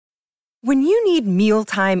When you need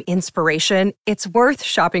mealtime inspiration, it's worth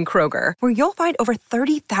shopping Kroger, where you'll find over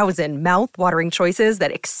 30,000 mouth-watering choices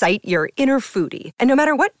that excite your inner foodie. And no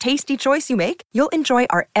matter what tasty choice you make, you'll enjoy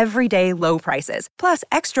our everyday low prices, plus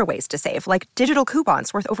extra ways to save, like digital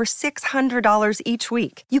coupons worth over $600 each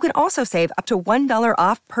week. You can also save up to $1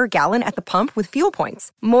 off per gallon at the pump with fuel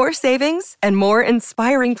points. More savings and more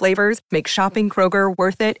inspiring flavors make shopping Kroger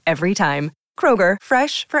worth it every time. Kroger,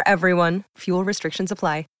 fresh for everyone. Fuel restrictions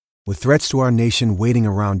apply. With threats to our nation waiting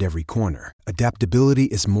around every corner, adaptability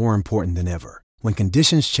is more important than ever. When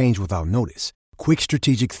conditions change without notice, quick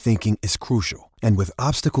strategic thinking is crucial. And with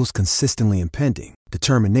obstacles consistently impending,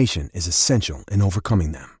 determination is essential in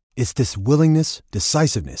overcoming them. It's this willingness,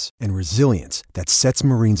 decisiveness, and resilience that sets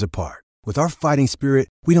Marines apart. With our fighting spirit,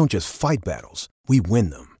 we don't just fight battles, we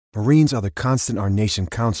win them. Marines are the constant our nation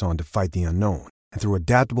counts on to fight the unknown. And through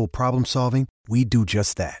adaptable problem solving, we do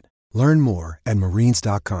just that. Learn more at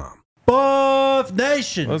marines.com. Buff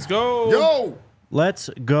Nation. Let's go. Yo. Let's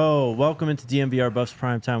go. Welcome into DMVR Buffs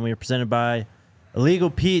Primetime. We are presented by Illegal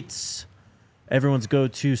Pete's, everyone's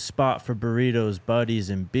go-to spot for burritos, buddies,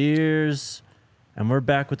 and beers. And we're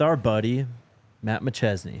back with our buddy, Matt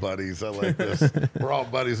McChesney. Buddies, I like this. We're all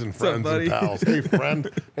buddies and friends up, and pals. Hey, friend.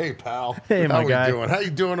 Hey, pal. Hey, my guy. How we doing? How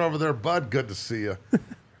you doing over there, bud? Good to see you.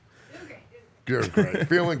 Good, great.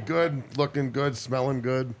 Feeling good, looking good, smelling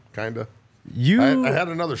good, kind of. I had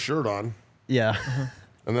another shirt on. Yeah.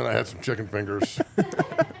 And then I had some chicken fingers.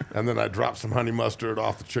 And then I dropped some honey mustard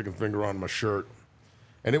off the chicken finger on my shirt.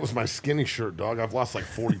 And it was my skinny shirt, dog. I've lost like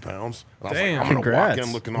 40 pounds. And I was Damn. like, I'm going to walk Congrats.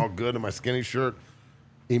 in looking all good in my skinny shirt.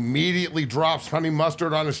 Immediately drops honey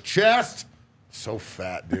mustard on his chest. So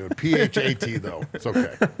fat, dude. PHAT, though. It's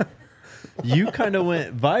okay. You kind of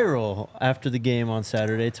went viral after the game on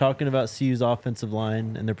Saturday, talking about CU's offensive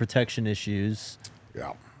line and their protection issues.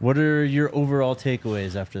 Yeah. What are your overall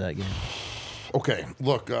takeaways after that game? Okay,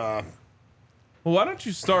 look. Well, why don't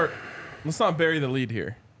you start? Let's not bury the lead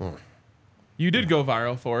here. You did go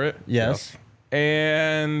viral for it. Yes.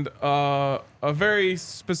 And a very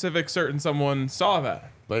specific certain someone saw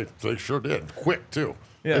that. They sure did. Quick, too.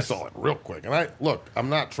 Yes. They saw it real quick. And I'm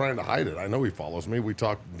not trying to hide it. I know he follows me. We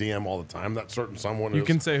talk DM all the time. That certain someone You is.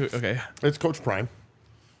 can say, okay. It's Coach Prime.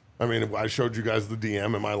 I mean, I showed you guys the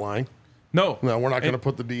DM. Am I lying? No. No, we're not going to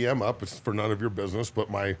put the DM up. It's for none of your business.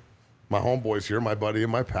 But my homeboy's here, my buddy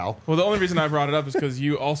and my pal. Well, the only reason I brought it up is because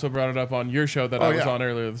you also brought it up on your show that I was on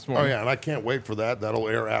earlier this morning. Oh, yeah, and I can't wait for that. That'll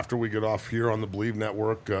air after we get off here on the Believe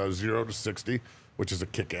Network, 0 to 60, which is a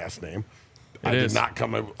kick-ass name. I did not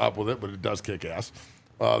come up with it, but it does kick ass.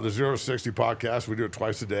 The 0 to 60 podcast, we do it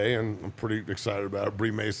twice a day, and I'm pretty excited about it.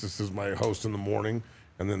 Bree Macis is my host in the morning,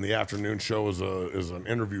 and then the afternoon show is an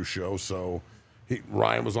interview show. So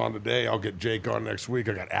Ryan was on today. I'll get Jake on next week.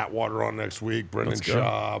 I got Atwater on next week. Brendan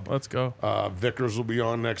Schaub. Let's go. Vickers will be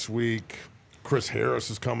on next week. Chris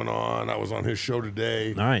Harris is coming on. I was on his show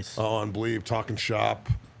today. Nice. On Believe, talking shop.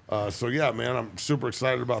 So, yeah, man, I'm super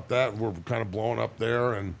excited about that. We're kind of blowing up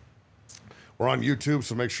there, and we're on YouTube,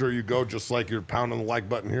 so make sure you go, just like you're pounding the like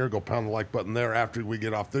button here, go pound the like button there. After we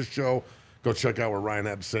get off this show, go check out what Ryan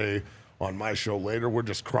had to say on my show later. We're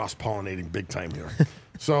just cross-pollinating big time here.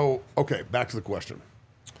 So, okay, back to the question.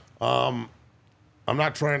 I'm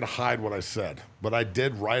not trying to hide what I said, but I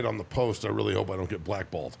did write on the post, I really hope I don't get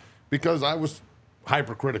blackballed, because I was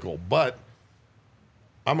hypercritical. But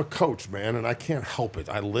I'm a coach, man, and I can't help it.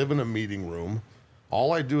 I live in a meeting room.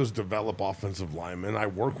 All I do is develop offensive linemen. I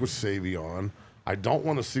work with Savion. I don't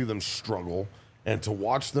want to see them struggle. And to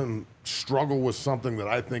watch them struggle with something that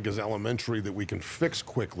I think is elementary that we can fix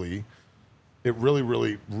quickly, it really,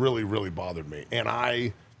 really, really, really bothered me. And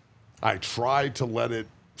I tried to let it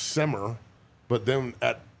simmer, but then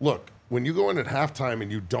look, when you go in at halftime and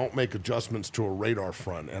you don't make adjustments to a radar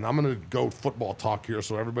front, and I'm going to go football talk here,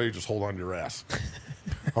 so everybody just hold on to your ass.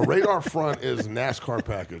 A radar front is NASCAR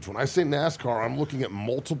package. When I say NASCAR, I'm looking at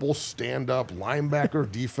multiple stand-up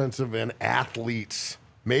linebacker, defensive end athletes,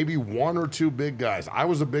 maybe one or two big guys. I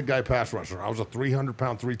was a big guy pass rusher. I was a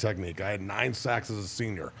 300-pound three technique. I had 9 sacks as a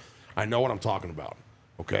senior. I know what I'm talking about,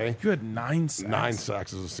 okay? You had 9 sacks. 9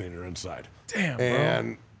 sacks as a senior inside. Damn, bro.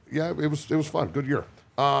 And, yeah, it was fun. Good year.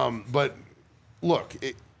 But, look,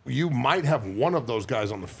 you might have one of those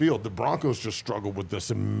guys on the field. The Broncos just struggled with this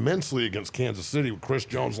immensely against Kansas City with Chris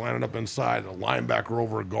Jones lining up inside, a linebacker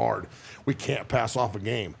over a guard. We can't pass off a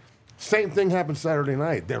game. Same thing happened Saturday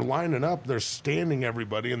night. They're lining up, they're standing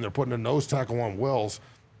everybody, and they're putting a nose tackle on Wills.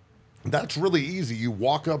 That's really easy. You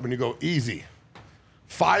walk up and you go, easy.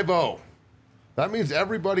 5-0. That means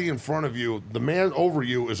everybody in front of you, the man over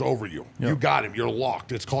you is over you. Yep. You got him. You're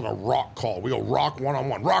locked. It's called a rock call. We go rock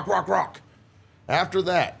one-on-one. Rock, rock, rock. After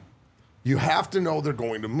that, You have to know they're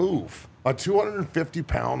going to move. A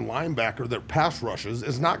 250-pound linebacker that pass rushes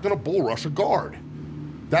is not going to bull rush a guard.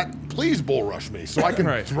 Please bull rush me so I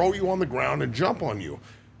can throw you on the ground and jump on you.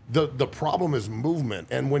 The problem is movement.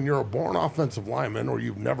 And when you're a born offensive lineman or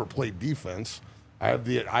you've never played defense, I had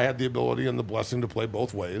the ability and the blessing to play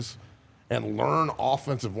both ways and learn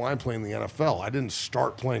offensive line play in the NFL. I didn't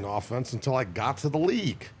start playing offense until I got to the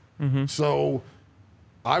league. So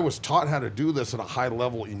I was taught how to do this at a high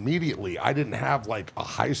level immediately. I didn't have like a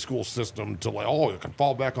high school system to like, oh, you can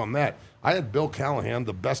fall back on that. I had Bill Callahan,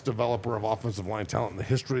 the best developer of offensive line talent in the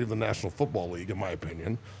history of the National Football League, in my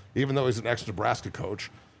opinion, even though he's an ex-Nebraska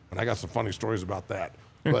coach. And I got some funny stories about that.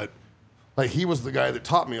 But like he was the guy that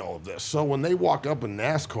taught me all of this. So when they walk up in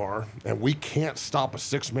NASCAR and we can't stop a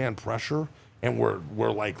 6-man pressure and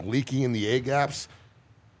we're like leaky in the A-gaps,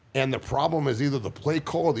 and the problem is either the play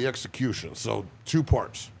call or the execution. So 2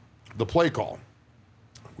 parts. The play call.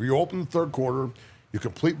 You open the third quarter, you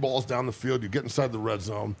complete balls down the field, you get inside the red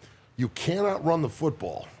zone. You cannot run the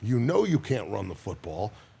football. You know you can't run the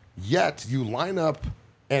football, yet you line up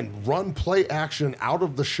and run play action out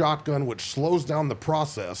of the shotgun, which slows down the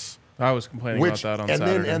process. I was complaining about that on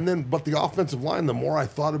Saturday. But the offensive line, the more I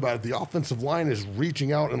thought about it, the offensive line is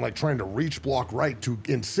reaching out and like trying to reach block right to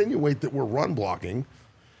insinuate that we're run blocking.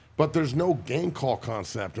 But there's no gang call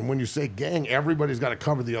concept. And when you say gang, everybody's got to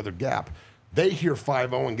cover the other gap. They hear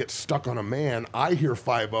 5-0 and get stuck on a man. I hear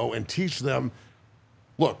 5-0 and teach them,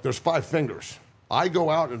 look, there's 5 fingers. I go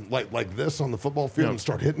out and like this on the football field and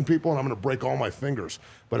start hitting people, and I'm going to break all my fingers.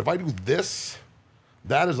 But if I do this,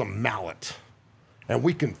 that is a mallet. And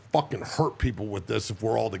we can fucking hurt people with this if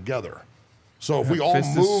we're all together. So if we all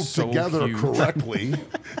move together correctly...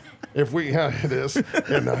 If we, it is,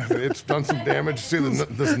 and it's done some damage. See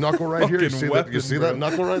this knuckle right here? You see that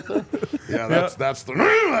knuckle right there? Yeah, that's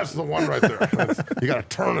the one right there. You got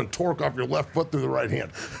to turn and torque off your left foot through the right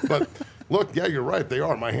hand. But look, yeah, you're right. They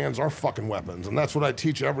are. My hands are fucking weapons, and that's what I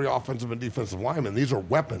teach every offensive and defensive lineman. These are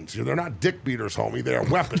weapons. They're not dick beaters, homie. They are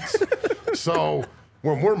weapons. So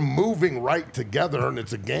when we're moving right together and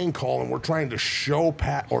it's a gang call and we're trying to show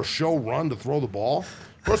run to throw the ball,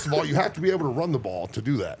 first of all, you have to be able to run the ball to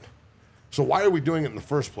do that. So why are we doing it in the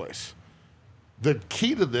first place? The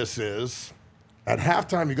key to this is, at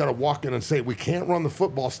halftime, you got to walk in and say, we can't run the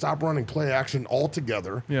football, stop running play action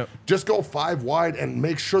altogether. Yep. Just go 5 wide and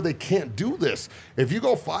make sure they can't do this. If you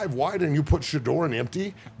go 5 wide and you put Shedeur in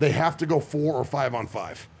empty, they have to go 4 or 5 on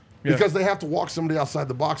 5. Because they have to walk somebody outside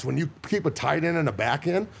the box. When you keep a tight end and a back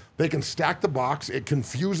end, they can stack the box. It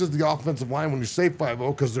confuses the offensive line when you say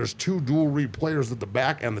 5-0 because there's 2 dual read players at the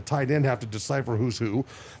back and the tight end have to decipher who's who.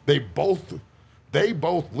 They both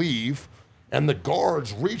leave, and the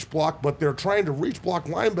guards reach block, but they're trying to reach block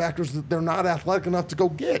linebackers that they're not athletic enough to go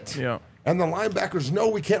get. Yeah. And the linebackers know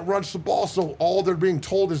we can't rush the ball, so all they're being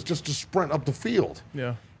told is just to sprint up the field.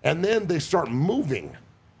 Yeah. And then they start moving.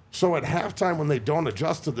 So at halftime, when they don't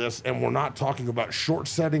adjust to this, and we're not talking about short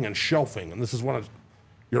setting and shelving, and this is one of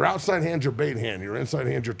your outside hand, your bait hand, your inside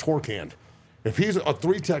hand, your torque hand. If he's a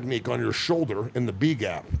 3 technique on your shoulder in the B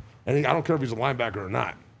gap, and I don't care if he's a linebacker or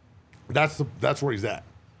not, that's where he's at.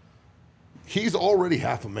 He's already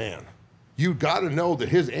half a man. You got to know that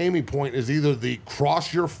his aiming point is either the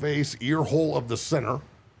cross your face ear hole of the center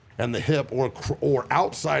and the hip, or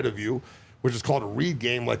outside of you, which is called a read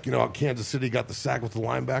game, like, you know, how Kansas City got the sack with the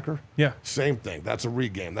linebacker? Yeah. Same thing. That's a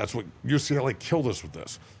read game. That's what UCLA killed us with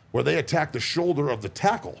this, where they attack the shoulder of the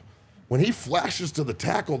tackle. When he flashes to the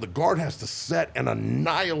tackle, the guard has to set and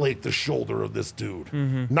annihilate the shoulder of this dude.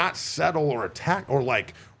 Not settle or attack or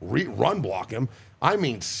like run block him. I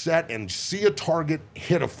mean set and see a target,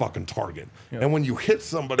 hit a fucking target. Yep. And when you hit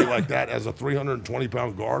somebody like that as a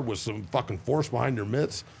 320-pound guard with some fucking force behind your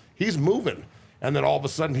mitts, he's moving. And then all of a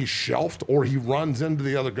sudden he's shelved or he runs into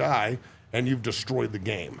the other guy and you've destroyed the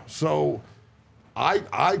game. So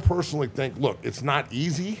I personally think, look, it's not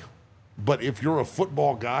easy, but if you're a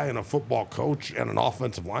football guy and a football coach and an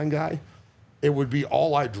offensive line guy, it would be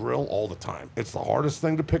all I drill all the time. It's the hardest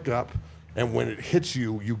thing to pick up. And when it hits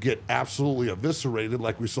you, you get absolutely eviscerated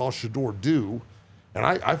like we saw Shedeur do. And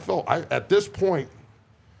I felt at this point,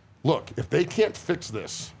 look, if they can't fix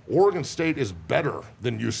this, Oregon State is better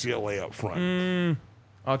than UCLA up front.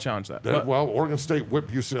 I'll challenge that. Well, Oregon State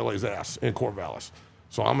whipped UCLA's ass in Corvallis.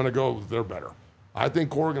 So I'm going to go, they're better. I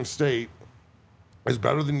think Oregon State is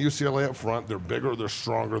better than UCLA up front. They're bigger, they're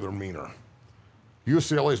stronger, they're meaner.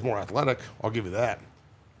 UCLA is more athletic, I'll give you that.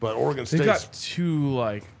 But Oregon State's... They've got 2,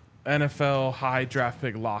 like, NFL high draft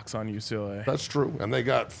pick locks on UCLA. That's true. And they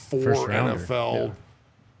got 4 NFL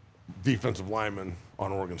defensive linemen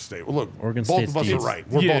on Oregon State. Well, look, Oregon both State's of us are right.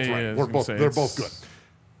 We're both right. They're both good.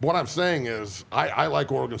 what I'm saying is I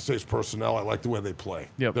like Oregon State's personnel. I like the way they play.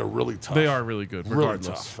 Yep. They're really tough. They are really good, Really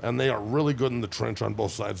regardless. tough. And they are really good in the trench on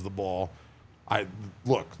both sides of the ball.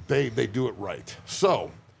 They do it right.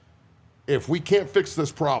 So if we can't fix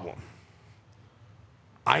this problem,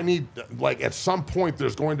 I need, at some point,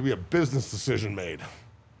 there's going to be a business decision made.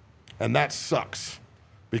 And that sucks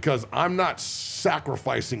because I'm not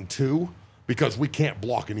sacrificing 2 because we can't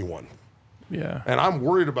block anyone. Yeah. And I'm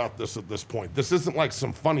worried about this at this point. This isn't like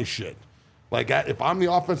some funny shit. If I'm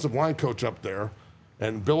the offensive line coach up there,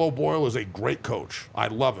 and Bill O'Boyle is a great coach. I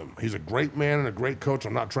love him. He's a great man and a great coach.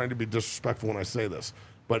 I'm not trying to be disrespectful when I say this.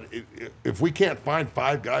 But if we can't find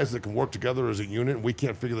 5 guys that can work together as a unit and we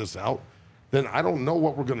can't figure this out, then I don't know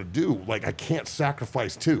what we're going to do. I can't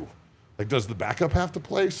sacrifice 2. Does the backup have to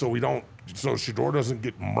play so Shedeur doesn't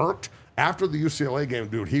get murked? After the UCLA game,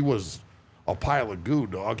 dude, he was a pile of goo,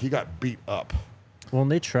 dog. He got beat up. Well,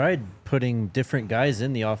 and they tried putting different guys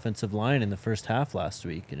in the offensive line in the first half last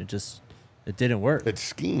week, and it didn't work. It's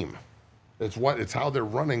scheme. It's how they're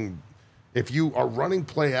running. If you are running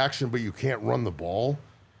play action but you can't run the ball,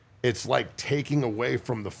 it's like taking away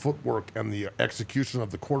from the footwork and the execution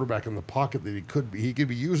of the quarterback in the pocket that he could be. He could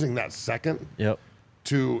be using that second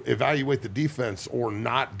to evaluate the defense or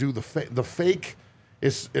not do the fake. The fake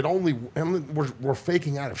we're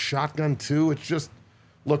faking out of shotgun too. It's just,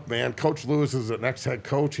 look, man, Coach Lewis is an ex-head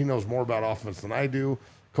coach. He knows more about offense than I do.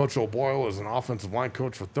 Coach O'Boyle is an offensive line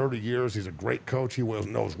coach for 30 years. He's a great coach. He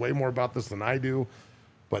knows way more about this than I do.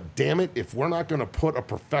 But damn it, if we're not going to put a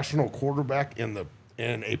professional quarterback in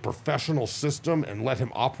a professional system and let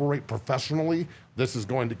him operate professionally, this is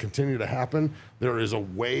going to continue to happen. There is a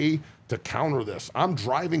way to counter this. I'm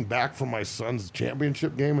driving back from my son's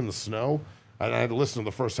championship game in the snow, and I had to listen to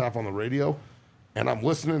the first half on the radio, and I'm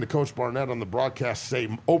listening to Coach Barnett on the broadcast say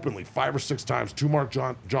openly 5 or 6 times to Mark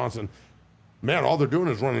Johnson, man, all they're doing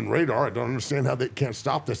is running radar. I don't understand how they can't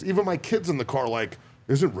stop this. Even my kids in the car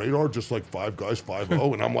isn't radar just like 5 guys,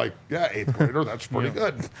 5-0? And I'm like, yeah, 8th grader, that's pretty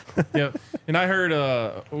good. Yeah. And I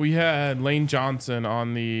heard we had Lane Johnson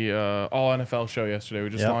on the All NFL show yesterday. We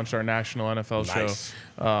just launched our national NFL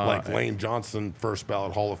show. Lane Johnson, first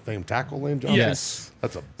ballot Hall of Fame tackle Lane Johnson? Yes.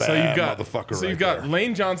 That's a bad motherfucker. So you've got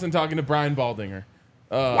Lane Johnson talking to Brian Baldinger.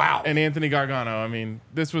 Wow. And Anthony Gargano. I mean,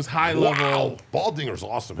 this was high level. Baldinger's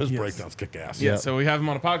awesome. His breakdowns kick ass. Yeah. So we have him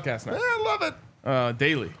on a podcast now. Yeah, I love it.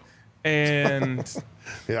 Daily. And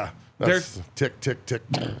yeah, that's tick, tick, tick.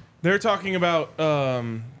 They're talking about,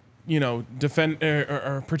 defend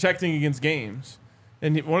or protecting against games.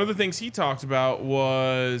 And one of the things he talked about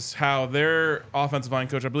was how their offensive line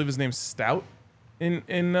coach, I believe his name's Stout in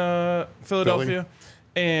Philadelphia.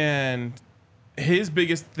 And his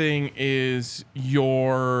biggest thing is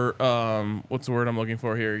your what's the word I'm looking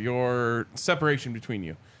for here? Your separation between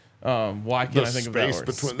you. Why can't I think of that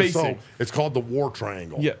word? Spacing. So it's called the war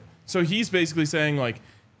triangle. Yeah. So he's basically saying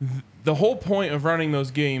the whole point of running those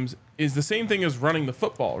games is the same thing as running the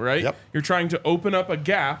football, right? Yep. You're trying to open up a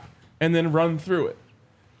gap and then run through it.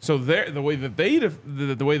 So the way that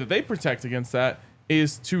they protect against that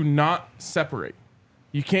is to not separate.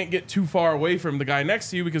 You can't get too far away from the guy next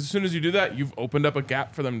to you because as soon as you do that, you've opened up a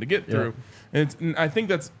gap for them to get through. And I think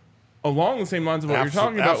that's along the same lines of what you're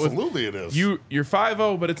talking about. Absolutely, it is. You're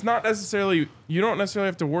 5-0, but it's not necessarily. You don't necessarily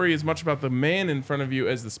have to worry as much about the man in front of you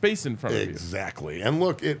as the space in front of you. Exactly. And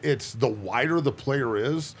look, it's the wider the player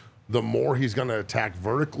is, the more he's going to attack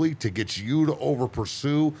vertically to get you to over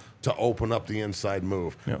pursue to open up the inside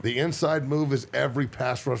move. Yep. The inside move is every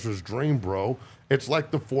pass rusher's dream, bro. It's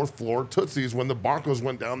like the 4th floor Tootsies when the Broncos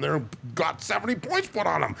went down there and got 70 points put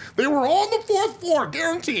on them. They were on the 4th floor,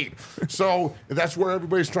 guaranteed. So that's where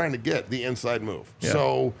everybody's trying to get, the inside move. Yeah.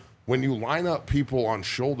 So when you line up people on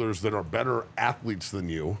shoulders that are better athletes than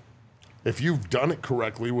you, if you've done it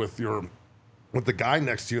correctly with the guy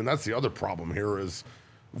next to you, and that's the other problem here is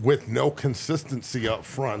with no consistency up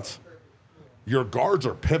front, your guards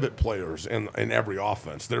are pivot players in every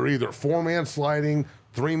offense. They're either 4-man sliding,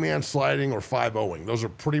 3-man sliding, or 5-0ing. Those are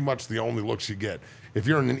pretty much the only looks you get. If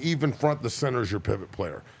you're in an even front, the center is your pivot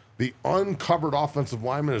player. The uncovered offensive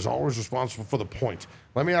lineman is always responsible for the point.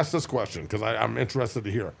 Let me ask this question because I'm interested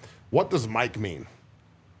to hear. What does Mike mean?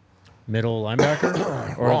 Middle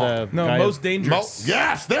linebacker? Or Wrong. the guy most dangerous.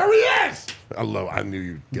 Yes, there he is. I knew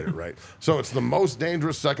you'd get it right. So it's the most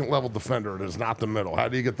dangerous second-level defender. It is not the middle. How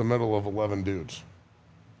do you get the middle of 11 dudes?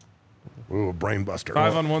 Ooh, a brain buster.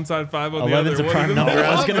 5 on one side, 5 on the 11's other. a prime number.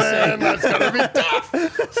 I was going to say. That's going to be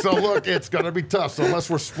tough. So, look, it's going to be tough. So, unless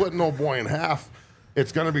we're splitting old boy in half,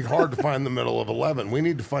 it's going to be hard to find the middle of 11. We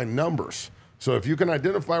need to find numbers. So if you can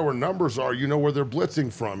identify where numbers are, you know where they're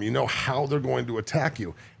blitzing from. You know how they're going to attack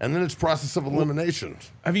you. And then it's process of elimination.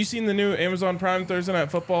 Have you seen the new Amazon Prime Thursday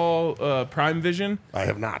Night Football Prime Vision? I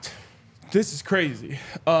have not. This is crazy.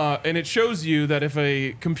 And it shows you that if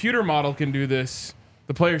a computer model can do this,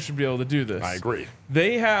 the player should be able to do this. I agree.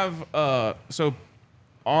 They have, so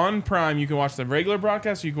on Prime, you can watch the regular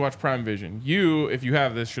broadcast, or you can watch Prime Vision. You, if you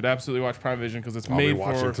have this, should absolutely watch Prime Vision because it's I'll be made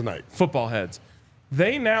watching for tonight. football heads.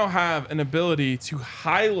 They now have an ability to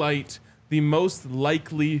highlight the most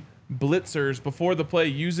likely blitzers before the play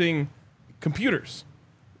using computers.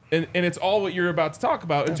 And it's all what you're about to talk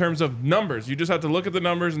about in terms of numbers. You just have to look at the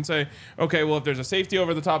numbers and say, okay, well, if there's a safety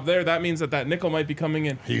over the top there, that means that nickel might be coming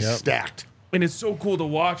in. He's stacked. And it's so cool to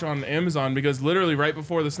watch on Amazon because literally right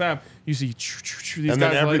before the snap, you see these And guys then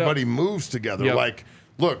light up. everybody moves together. Yep. Like,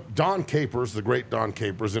 look, Don Capers, the great Don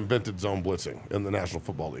Capers, invented zone blitzing in the National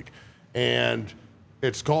Football League. And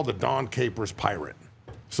it's called the Don Capers Pirate.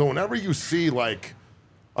 So whenever you see like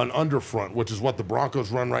an underfront, which is what the Broncos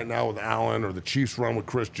run right now with Allen, or the Chiefs run with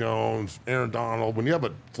Chris Jones, Aaron Donald, when you have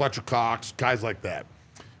a Fletcher Cox, guys like that,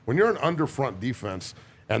 when you're an underfront defense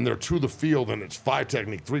and they're to the field and it's 5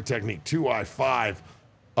 technique, 3 technique, 2-eye, 5,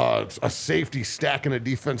 a safety stacking a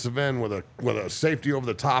defensive end with a safety over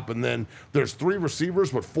the top, and then there's 3 receivers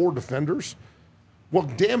but 4 defenders. Well,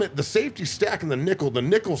 damn it, the safety's stacking the nickel. The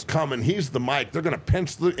nickel's coming. He's the Mike. They're going to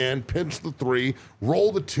pinch the end, pinch the 3,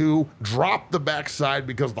 roll the 2, drop the backside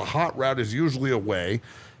because the hot route is usually away.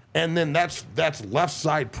 And then that's left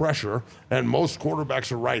side pressure, and most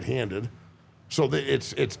quarterbacks are right-handed. So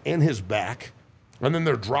it's in his back. And then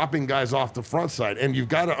they're dropping guys off the front side. And you've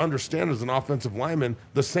got to understand as an offensive lineman,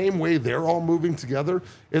 the same way they're all moving together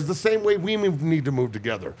is the same way we need to move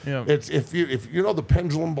together. Yeah. It's if you know the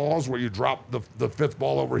pendulum balls where you drop the 5th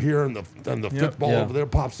ball over here and the 5th ball over there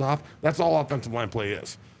pops off, that's all offensive line play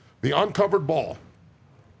is. The uncovered ball,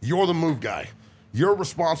 you're the move guy. You're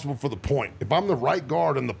responsible for the point. If I'm the right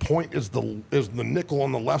guard and the point is the nickel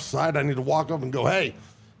on the left side, I need to walk up and go, hey,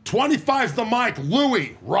 25's the Mike,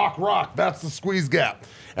 Louis, rock, that's the squeeze gap.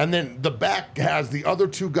 And then the back has the other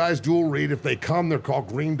 2 guys dual read. If they come, they're called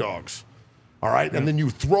green dogs. All right, and then you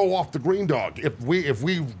throw off the green dog. If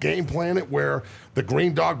we game plan it where the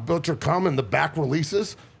green dog butcher come and the back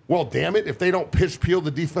releases, well, damn it, if they don't pitch peel the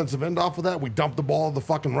defensive end off of that, we dump the ball to the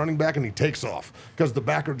fucking running back and he takes off because the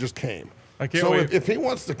backer just came. So if he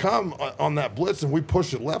wants to come on that blitz and we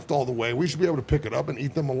push it left all the way, we should be able to pick it up and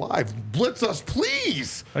eat them alive. Blitz us,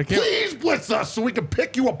 please. Please blitz us so we can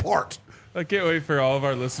pick you apart. I can't wait for all of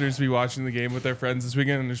our listeners to be watching the game with their friends this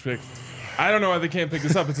weekend and just be like, I don't know why they can't pick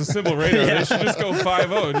this up. It's a simple radar. They should just go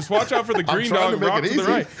 5-0. Just watch out for the green dog rock to the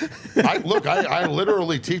right. I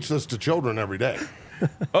literally teach this to children every day.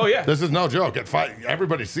 Oh, yeah. This is no joke.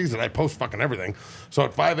 Everybody sees it. I post fucking everything. So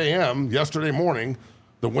at 5 a.m. yesterday morning,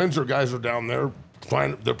 the Windsor guys are down there.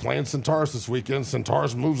 They're playing Centaurus this weekend.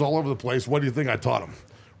 Centaurus moves all over the place. What do you think I taught them?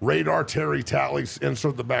 Radar, Terry, tallies,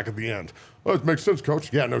 insert the back at the end. Oh, it makes sense,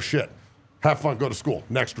 coach. Yeah, no shit. Have fun, go to school.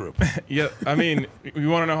 Next group. Yeah, I mean,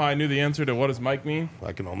 you want to know how I knew the answer to what does Mike mean?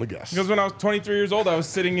 I can only guess. Because when I was 23 years old, I was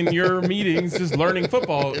sitting in your meetings just learning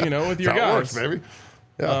football, with your That's how it guys. works, baby.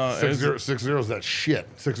 Yeah, 6-0 is that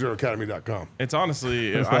shit. 60academy.com. It's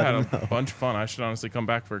honestly, I had a bunch of fun. I should honestly come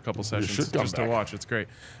back for a couple sessions just to watch. It's great.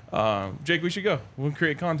 Jake, we should go. We'll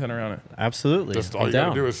create content around it. Absolutely. Just all you got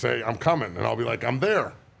to do is say, I'm coming, and I'll be like, I'm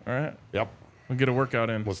there. All right. Yep. We'll get a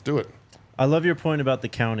workout in. Let's do it. I love your point about the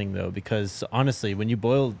counting, though, because honestly, when you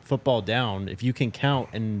boil football down, if you can count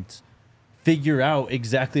and figure out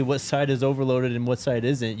exactly what side is overloaded and what side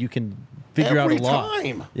isn't, you can figure out a lot.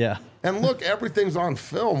 Every time. Yeah. And look, everything's on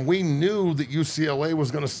film. We knew that UCLA was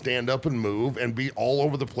going to stand up and move and be all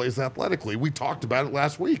over the place athletically. We talked about it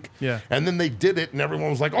last week. Yeah. And then they did it, and everyone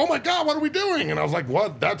was like, oh, my God, what are we doing? And I was like,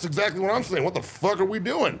 what? That's exactly what I'm saying. What the fuck are we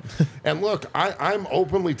doing? And look, I'm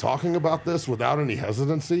openly talking about this without any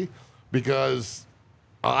hesitancy because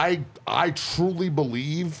I truly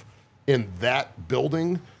believe in that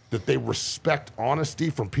building that they respect honesty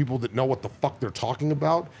from people that know what the fuck they're talking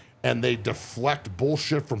about, and they deflect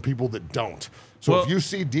bullshit from people that don't. So if you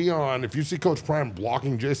see Dion, if you see Coach Prime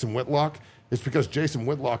blocking Jason Whitlock, it's because Jason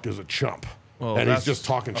Whitlock is a chump. And he's just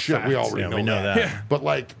talking shit. Fact. We already know that. Yeah. But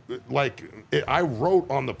I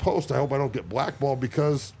wrote on the post, I hope I don't get blackballed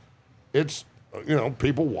because it's,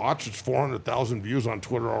 people watch. It's 400,000 views on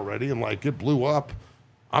Twitter already, and it blew up.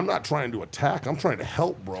 I'm not trying to attack. I'm trying to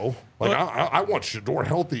help, bro. I want Shedeur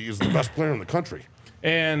healthy. He's the best player in the country.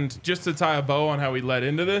 And just to tie a bow on how we led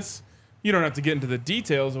into this, you don't have to get into the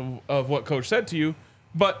details of what Coach said to you,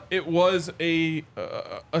 but it was a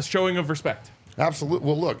showing of respect. Absolutely.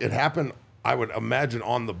 Well, look, it happened I would imagine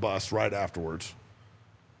on the bus right afterwards,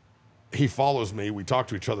 he follows me. We talk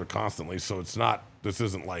to each other constantly, so this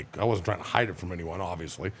isn't like, I wasn't trying to hide it from anyone,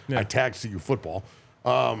 obviously. Yeah. I tagged CU football.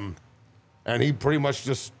 And he pretty much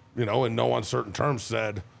just, in no uncertain terms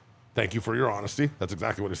said, thank you for your honesty. That's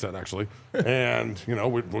exactly what he said, actually. And,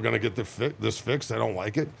 we're going to get this fixed. I don't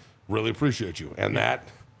like it. Really appreciate you. And that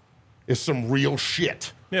is some real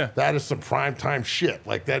shit. Yeah. That is some primetime shit.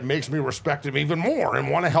 Like, that makes me respect him even more and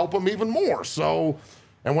want to help him even more. So,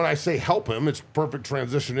 and when I say help him, it's perfect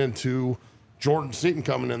transition into Jordan Seaton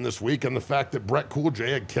coming in this week and the fact that Brett Coolj,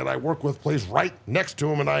 a kid I work with, plays right next to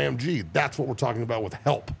him in IMG. That's what we're talking about with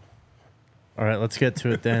help. All right, let's get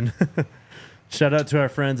to it then. Shout out to our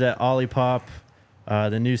friends at Olipop,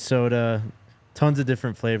 the new soda, tons of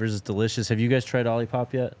different flavors. It's delicious. Have you guys tried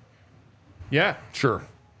Olipop yet? Yeah. Sure.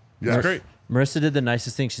 Yes. It's great. Marissa did the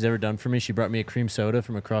nicest thing she's ever done for me. She brought me a cream soda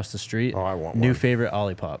from across the street. Oh, I want New one. favorite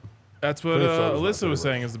Olipop. That's what Cream soda's my Alyssa was favorite.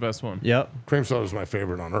 saying is the best one. Yep. Cream soda is my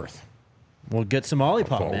favorite on earth. Well, get some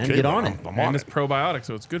Olipop, man. Okay, Get then, on it. I'm And on it's it. probiotic,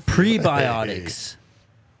 so it's good for you. Prebiotics.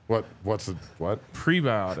 What's the what?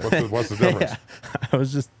 Prebiotic. What's the difference? I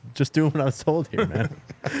was just doing what I was told here, man.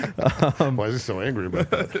 Why is he so angry about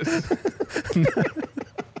that?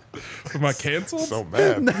 Am I canceled? So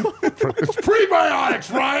mad. It's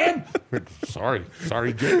prebiotics, Ryan.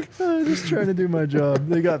 Sorry, Jake. I'm just trying to do my job.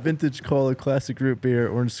 They got vintage cola, classic root beer,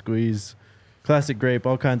 orange squeeze, classic grape,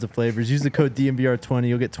 all kinds of flavors. Use the code DMVR20.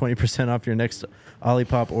 You'll get 20% off your next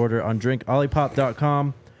Olipop order on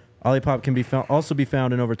drinkolipop.com. Olipop can also be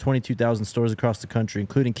found in over 22,000 stores across the country,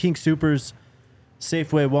 including King Soopers,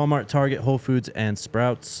 Safeway, Walmart, Target, Whole Foods, and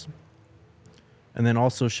Sprouts. And then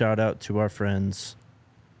also shout out to our friends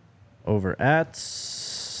over at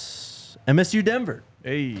MSU Denver.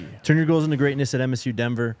 Hey. Turn your goals into greatness at MSU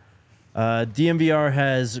Denver. DMVR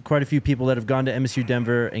has quite a few people that have gone to MSU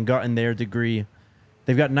Denver and gotten their degree.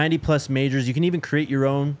 They've got 90-plus majors. You can even create your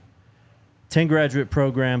own. 10 graduate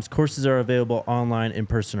programs. Courses are available online, in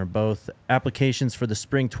person, or both. Applications for the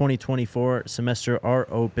spring 2024 semester are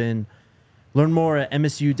open. Learn more at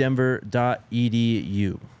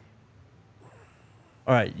msudenver.edu.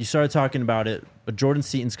 All right, you started talking about it, but Jordan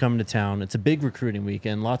Seaton's coming to town. It's a big recruiting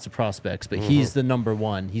weekend, lots of prospects, but he's the number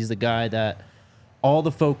one. He's the guy that all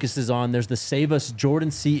the focus is on. There's the Save Us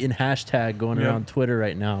Jordan Seaton hashtag going around Twitter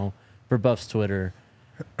right now for Buffs Twitter.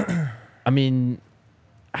 I mean,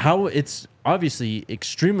 how it's obviously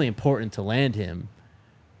extremely important to land him,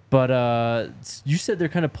 but you said they're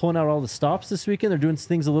kind of pulling out all the stops this weekend. They're doing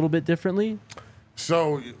things a little bit differently.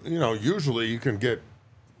 So, usually you can get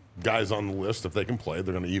guys on the list if they can play.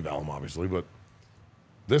 They're going to eval them, obviously, but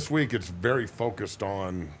this week it's very focused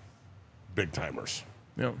on big timers.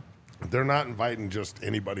 Yep. They're not inviting just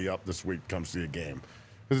anybody up this week to come see a game.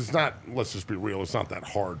 Because it's not, let's just be real, it's not that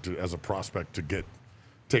hard to, as a prospect, to get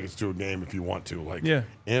tickets to a game if you want to. Like,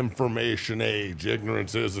 information age,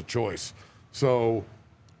 ignorance is a choice. So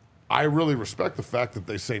I really respect the fact that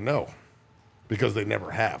they say no, because they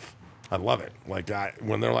never have. I love it. Like,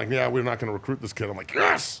 when they're like, yeah, we're not going to recruit this kid, I'm like,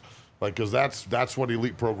 yes! Like, because that's what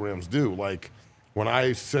elite programs do. Like, when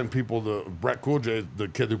I send people to Brett Coolj, the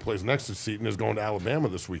kid who plays next to Seaton, is going to Alabama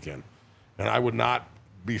this weekend. And I would not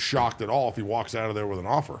be shocked at all if he walks out of there with an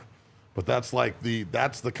offer. But that's what we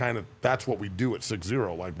do at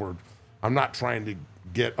 6-0. Like, I'm not trying to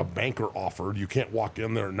get a banker offered. You can't walk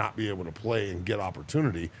in there and not be able to play and get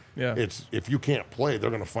opportunity. Yeah. It's if you can't play, they're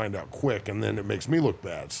going to find out quick, and then it makes me look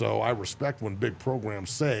bad. So I respect when big programs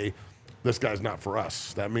say, this guy's not for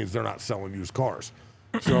us. That means they're not selling used cars.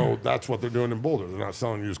 So that's what they're doing in Boulder. They're not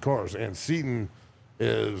selling used cars. And Seaton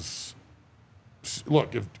is,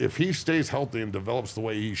 look, if he stays healthy and develops the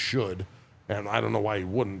way he should, and I don't know why he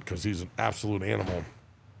wouldn't, because he's an absolute animal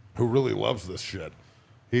who really loves this shit.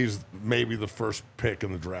 He's maybe the first pick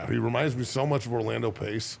in the draft. He reminds me so much of Orlando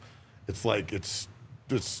Pace. It's like, it's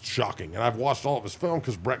shocking. And I've watched all of his film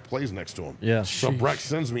because Brett plays next to him. Yeah. So Brett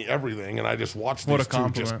sends me everything, and I just watch What these a two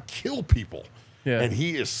just compliment. kill people. Yeah. And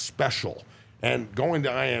he is special. And going to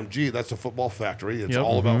IMG, that's a football factory. It's Yep.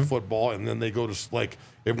 all about football. And then they go to, like,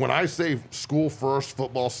 when I say school first,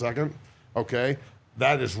 football second, okay,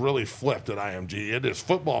 that is really flipped at IMG. It is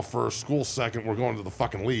football first, school second. We're going to the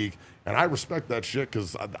fucking league. And I respect that shit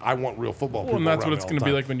because I want real football people Well, and that's around what me it's all going the to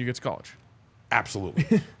be time. like when you get to college.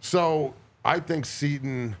 Absolutely. So I think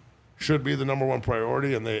Seaton should be the number one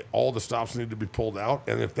priority, and all the stops need to be pulled out.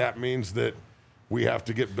 And if that means that we have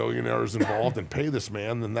to get billionaires involved and pay this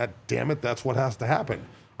man, then that's what has to happen.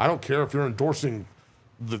 I don't care if you're endorsing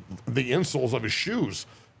the insoles of his shoes.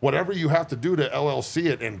 Whatever you have to do to LLC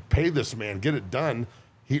it and pay this man, get it done.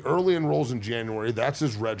 He early enrolls in January. That's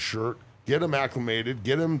his red shirt. get him acclimated,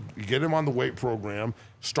 get him on the weight program,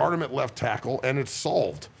 start him at left tackle, and it's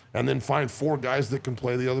solved. And then find 4 guys that can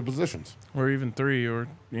play the other positions. Or even 3, or,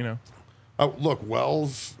 you know. Look,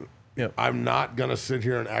 Wells, Yep. I'm not going to sit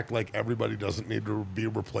here and act like everybody doesn't need to be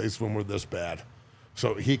replaced when we're this bad.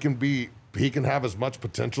 So he can have as much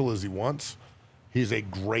potential as he wants. He's a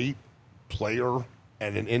great player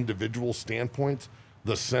at an individual standpoint.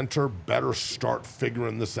 The center better start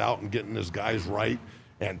figuring this out and getting his guys right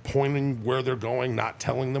and pointing where they're going, not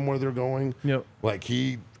telling them where they're going. Yep.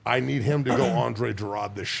 I need him to go Andre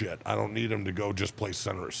Gerard this shit. I don't need him to go just play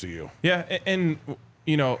center at CU. Yeah, and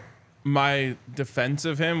you know, my defense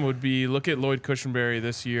of him would be look at Lloyd Cushenberry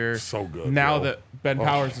this year. So good. Now bro. that Ben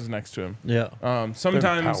Powers is next to him. Yeah. Ben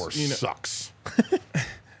Sometimes Powers sucks.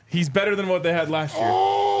 he's better than what they had last year.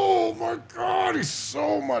 Oh my God, he's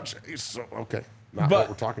so okay. Not But- what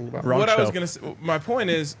we're talking about. Wrong What I was show. gonna say, my point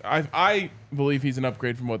is, I believe he's an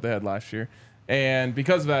upgrade from what they had last year, and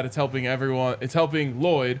because of that, it's helping everyone. It's helping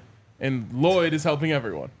Lloyd, and Lloyd is helping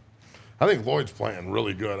everyone. I think Lloyd's playing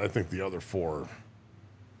really good. I think the other 4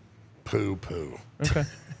 poo.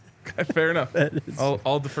 Okay, fair enough.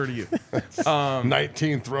 I'll defer to you.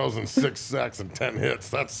 19 throws and 6 sacks and 10 hits.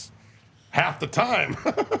 That's half the time.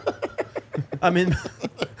 I mean,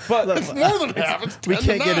 But It's more than half. It's 10 we to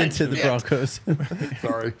can't get 9. into the Shit.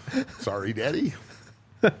 Broncos. Sorry, Daddy.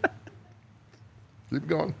 Keep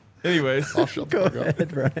going. anyways, I'll shut the Go fuck up.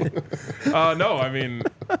 ahead, Ryan. no, I mean,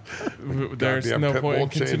 there's Goddamn no pit point bull in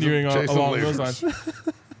continuing chasing along those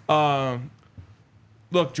lasers. lines.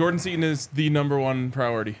 Look, Jordan Seaton is the number 1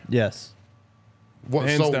 priority. Yes.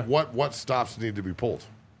 Hands down. What stops need to be pulled?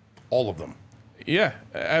 All of them. Yeah,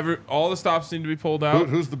 all the stops need to be pulled out.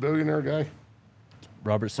 Who's the billionaire guy?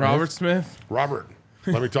 Robert Smith. Robert Smith. Robert,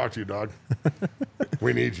 let me talk to you, dog.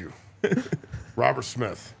 We need you. Robert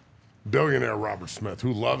Smith, billionaire Robert Smith,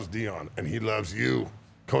 who loves Dion, and he loves you.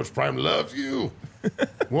 Coach Prime loves you.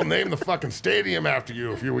 We'll name the fucking stadium after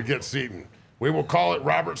you if you would get Seton. We will call it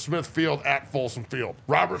Robert Smith Field at Folsom Field.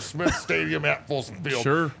 Robert Smith Stadium at Folsom Field.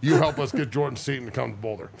 Sure. You help us get Jordan Seton to come to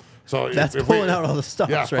Boulder. So That's if pulling out all the stops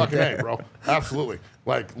yeah, right fucking there. A, bro. Absolutely.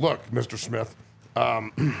 Like, look, Mr. Smith,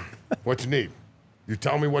 what you need. You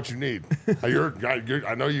tell me what you need.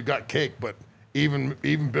 I know you got cake, but even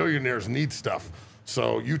billionaires need stuff.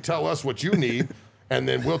 So you tell us what you need, and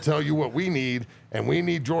then we'll tell you what we need. And we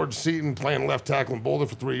need George Seton playing left tackle in Boulder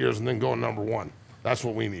for 3 years and then going number 1. That's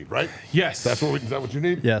what we need, right? Yes. Is that what you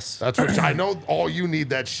need? Yes. That's what I know. All you need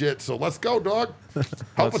that shit. So let's go, dog.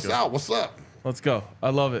 Help us out. What's up? Let's go.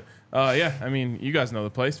 I love it. Yeah, I mean, you guys know the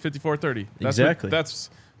place, 5430. Exactly.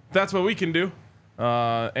 That's what we can do.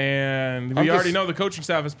 And we I'm already just- know the coaching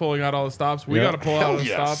staff is pulling out all the stops. We Yeah. got to pull out Hell all the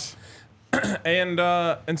yes. stops.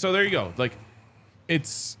 And so there you go. Like,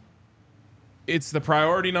 it's the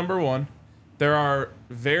priority number 1. There are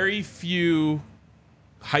very few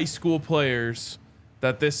high school players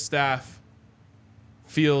that this staff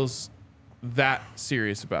feels that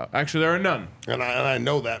serious about. Actually, there are none. And I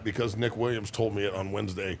know that because Nick Williams told me it on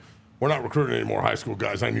Wednesday. We're not recruiting any more high school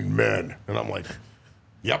guys. I need men. And I'm like,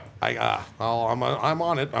 yep, I'm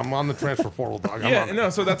on it. I'm on the transfer portal, dog. I'm Yeah, on it. no.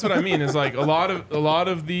 So that's what I mean. Is like a lot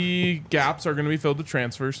of the gaps are going to be filled with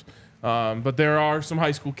transfers, but there are some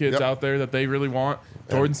high school kids Yep. out there that they really want.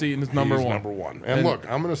 Jordan Seaton is number He's 1. Number 1. And look,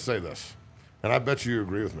 I'm going to say this, and I bet you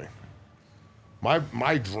agree with me.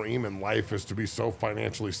 My dream in life is to be so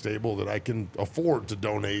financially stable that I can afford to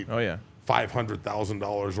donate Oh yeah. $500,000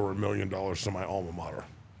 or $1 million to my alma mater,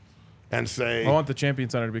 and say, I want the Champion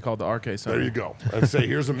Center to be called the RK Center. there you go, and say,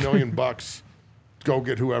 here's $1 million. Go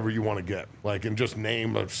get whoever you want to get, like, and just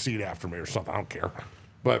name a seat after me or something. I don't care,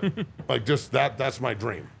 but like just that's my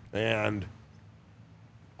dream. And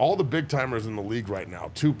all the big timers in the league right now,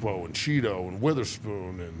 Tupou and Cheeto and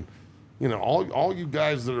Witherspoon and all you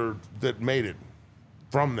guys that made it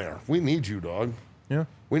from there. We need you, dog. Yeah.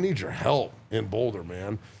 We need your help in Boulder,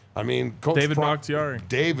 man. I mean, Coach David Bakhtiari.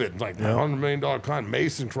 David, like $100 million con.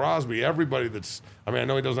 Mason Crosby, everybody that's. I mean, I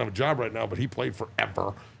know he doesn't have a job right now, but he played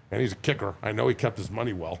forever, and he's a kicker. I know he kept his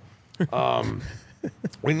money well.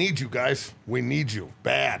 We need you guys. We need you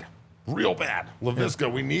bad, real bad.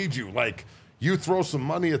 LaVisca, we need you. Like, you throw some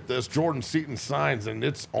money at this, Jordan Seaton signs, and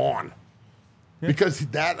it's on. Because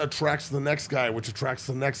that attracts the next guy, which attracts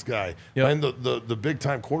the next guy. Yep. And the big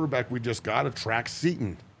time quarterback we just got attracts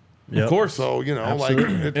Seaton. Yep. Of course. So,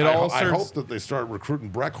 Absolutely. I hope that they start recruiting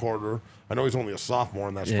Breck harder. I know he's only a sophomore,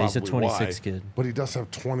 and that's Yeah, he's a probably 26 why. kid. But he does have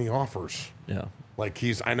 20 offers. Yeah. Like,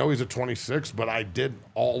 I know he's a 26, but I did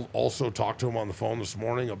also talk to him on the phone this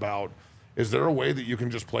morning about, is there a way that you can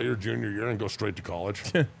just play your junior year and go straight to college?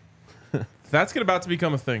 That's about to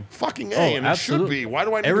become a thing. Fucking A, Oh, and it should absolutely. be. Why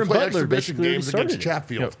do I need Aaron to play Butler exhibition basically games started against it.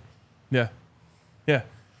 Chatfield? Yeah. Yeah.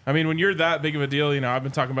 I mean, when you're that big of a deal, I've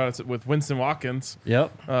been talking about it with Winston Watkins,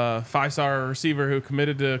 Yep. 5-star receiver who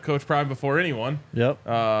committed to Coach Prime before anyone Yep.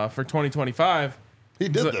 for 2025. He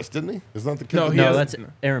did this, didn't he? Isn't that the kid? No, that he did No, it? that's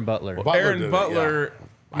Aaron Butler. Butler did Aaron it, Butler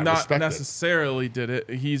yeah. I not respect it. necessarily did it.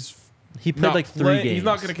 He played not like 3 games. He's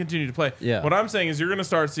not going to continue to play. Yeah. What I'm saying is you're going to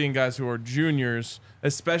start seeing guys who are juniors,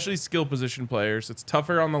 especially skill position players. It's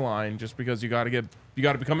tougher on the line just because you got to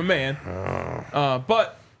become a man.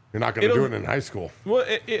 But You're not going to do it in high school. well,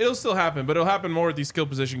 it'll still happen, but it'll happen more with these skill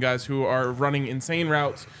position guys who are running insane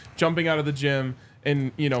routes, jumping out of the gym,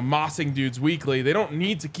 and mossing dudes weekly. They don't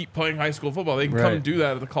need to keep playing high school football. They can come Right. do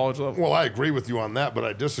that at the college level. Well, I agree with you on that, but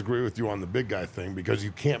I disagree with you on the big guy thing because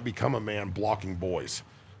you can't become a man blocking boys.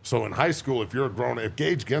 So in high school, if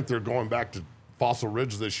Gage Ginther going back to Fossil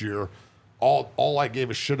Ridge this year, all I gave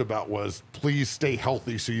a shit about was please stay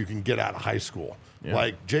healthy so you can get out of high school. Yeah.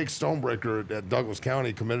 Like Jake Stonebreaker at Douglas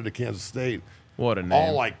County committed to Kansas State. What a name.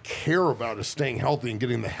 All I care about is staying healthy and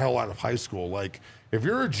getting the hell out of high school. Like, if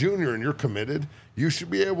you're a junior and you're committed, you should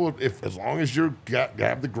be able, as long as you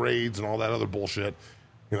have the grades and all that other bullshit,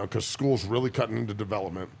 because school's really cutting into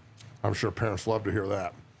development. I'm sure parents love to hear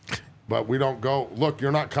that. But we don't go, look,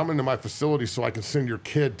 you're not coming to my facility so I can send your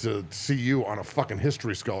kid to CU on a fucking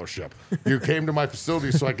history scholarship. You came to my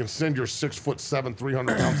facility so I can send your 6'7",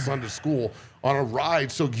 300-pound son to school on a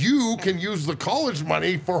ride so you can use the college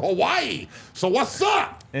money for Hawaii. So what's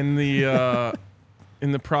up? In the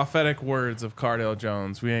prophetic words of Cardale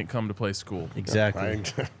Jones, we ain't come to play school. Exactly.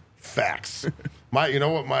 Facts. You know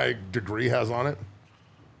what my degree has on it?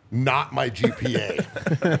 Not my GPA.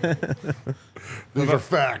 These are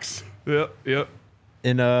facts. Yep.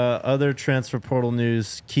 In other transfer portal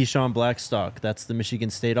news, Keyshawn Blackstock, that's the Michigan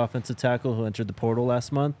State offensive tackle who entered the portal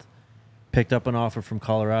last month, picked up an offer from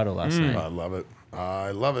Colorado last night. I love it. I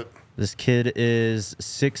love it. This kid is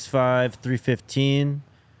 6'5", 315.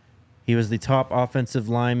 He was the top offensive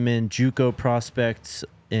lineman JUCO prospect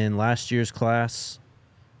in last year's class.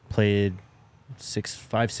 Played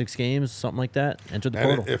 6 games, something like that. Entered the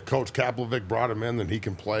portal. And if Coach Kaplovic brought him in, then he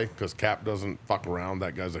can play because Cap doesn't fuck around.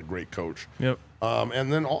 That guy's a great coach. Yep.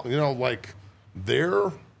 And then,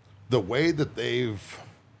 the way that they've,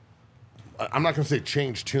 I'm not going to say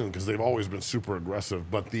changed tune because they've always been super aggressive,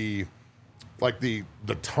 but the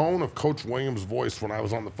tone of Coach Williams' voice when I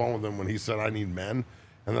was on the phone with him when he said, I need men.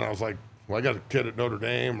 And then I was like, well, I got a kid at Notre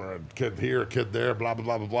Dame or a kid here, a kid there, blah, blah,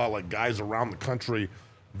 blah, blah, blah, like guys around the country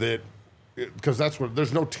that, because that's what,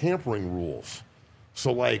 there's no tampering rules.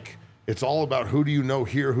 So, like, it's all about who do you know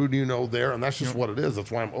here, who do you know there, and that's just what it is.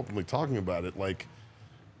 That's why I'm openly talking about it. Like,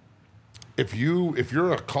 if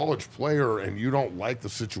you're a college player and you don't like the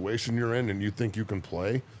situation you're in and you think you can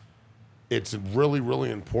play, it's really,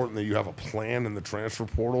 really important that you have a plan in the transfer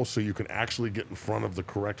portal so you can actually get in front of the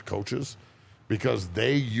correct coaches because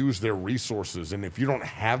they use their resources. And if you don't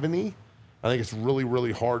have any, I think it's really,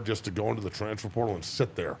 really hard just to go into the transfer portal and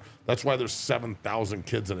sit there. That's why there's 7,000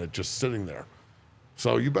 kids in it just sitting there.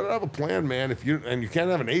 So you better have a plan, man. You can't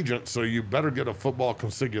have an agent, so you better get a football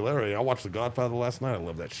consigliere. I watched The Godfather last night. I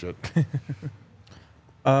love that shit.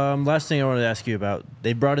 Last thing I wanted to ask you about,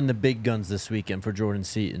 they brought in the big guns this weekend for Jordan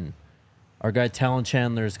Seaton. Our guy Talon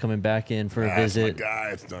Chandler is coming back in for a visit. That's my guy.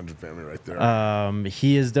 It's Dungeon Family right there.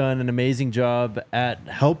 He has done an amazing job at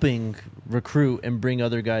helping recruit and bring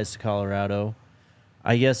other guys to Colorado.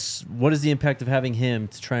 I guess, what is the impact of having him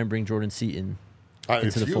to try and bring Jordan Seaton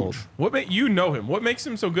It's into the huge. fold? You know him. What makes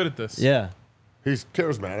him so good at this? Yeah. He's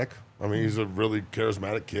charismatic. I mean, he's a really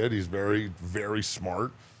charismatic kid. He's very, very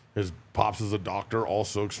smart. His pops is a doctor,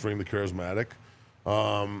 also extremely charismatic.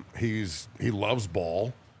 He loves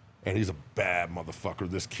ball, and he's a bad motherfucker.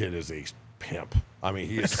 This kid is a pimp. I mean,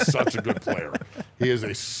 he is such a good player. He is a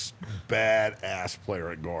badass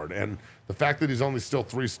player at guard. And the fact that he's only still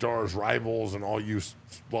 3 stars, rivals, and all you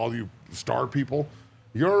star people,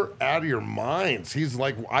 you're out of your minds. He's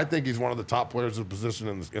like, I think he's one of the top players of the position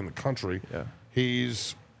in the country. Yeah.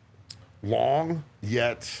 He's long,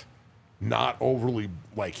 yet not overly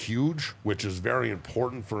huge, which is very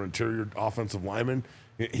important for interior offensive linemen.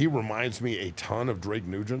 He reminds me a ton of Drake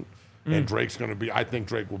Nugent. And Drake's going to be, I think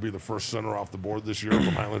Drake will be the first center off the board this year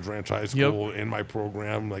from Highlands Ranch High School in my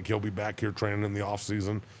program. He'll be back here training in the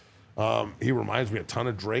offseason. He reminds me a ton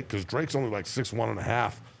of Drake because Drake's only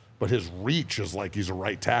 6'1.5", but his reach is like he's a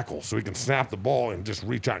right tackle. So he can snap the ball and just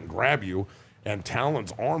reach out and grab you. And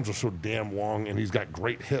Talon's arms are so damn long, and he's got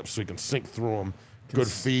great hips so he can sink through them. Good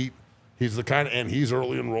feet. He's the kind of, and he's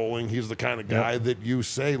early enrolling. He's the kind of guy that you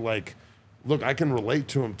say, look, I can relate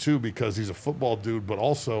to him too because he's a football dude, but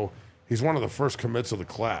also he's one of the first commits of the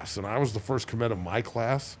class, and I was the first commit of my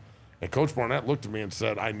class. And Coach Barnett looked at me and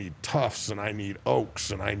said, I need Tufts, and I need Oaks,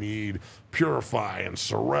 and I need Purify, and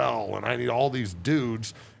Sorrell, and I need all these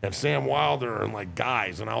dudes, and Sam Wilder, and like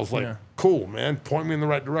guys. And I was like, cool, man, point me in the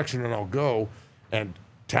right direction, and I'll go. And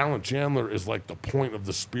Talon Chandler is like the point of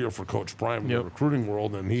the spear for Coach Prime in the recruiting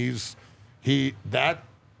world. And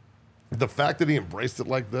the fact that he embraced it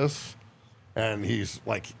like this, and he's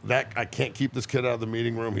like, that, I can't keep this kid out of the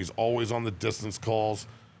meeting room. He's always on the distance calls.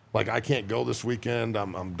 Like, I can't go this weekend.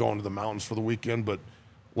 I'm going to the mountains for the weekend. But,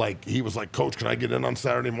 like, he was like, Coach, can I get in on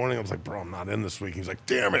Saturday morning? I was like, bro, I'm not in this week. He's like,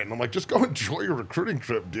 damn it. And I'm like, just go enjoy your recruiting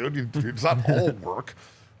trip, dude. It's not all work.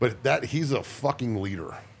 But he's a fucking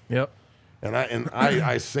leader. Yep. And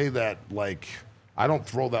I say that, like, I don't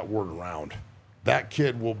throw that word around. That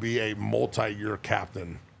kid will be a multi-year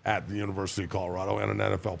captain at the University of Colorado and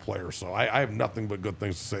an NFL player. So I have nothing but good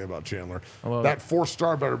things to say about Chandler. That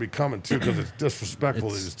 4-star better be coming, too, because it's disrespectful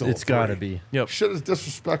that he's still It's got to be. Yep. Shit is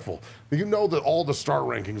disrespectful. You know that all the star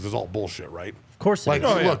rankings is all bullshit, right? Of course it Like,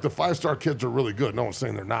 is. look, the 5-star kids are really good. No one's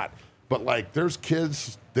saying they're not. But, like, there's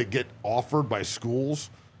kids that get offered by schools,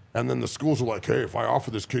 and then the schools are like, hey, if I offer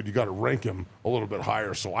this kid, you got to rank him a little bit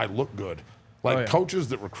higher so I look good. Like, coaches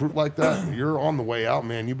that recruit like that, you're on the way out,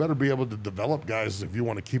 man. You better be able to develop guys if you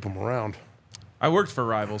want to keep them around. I worked for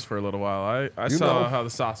Rivals for a little while. I saw how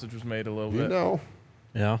the sausage was made a little bit. You know.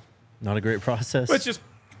 Yeah. Not a great process. But it's just,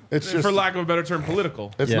 for lack of a better term,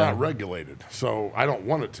 political. It's not regulated. So I don't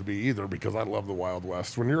want it to be either because I love the Wild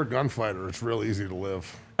West. When you're a gunfighter, it's real easy to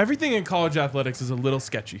live. Everything in college athletics is a little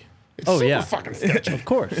sketchy. It's super fucking sketchy. Of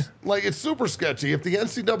course. Like, it's super sketchy. If the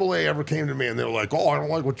NCAA ever came to me and they were like, oh, I don't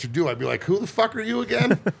like what you do, I'd be like, who the fuck are you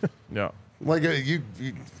again? Yeah. Like, you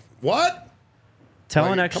what?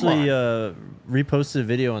 Talon Like, actually reposted a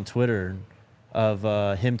video on Twitter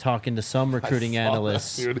of him talking to some recruiting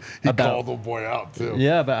analysts. That, dude. He about, called the boy out, too.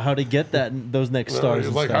 Yeah, about how to get those next stars.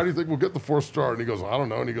 He's like, how do you think we'll get the 4-star? And he goes, I don't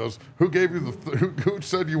know. And he goes, who gave you who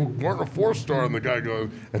said you weren't a 4-star? And the guy goes,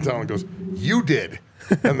 and Talon goes, you did.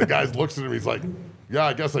 And the guy looks at him. He's like, yeah,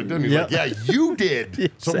 I guess I did. And he's like, yeah, you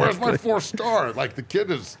did. So where's my 4-star? Like, the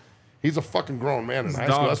kid he's a fucking grown man in high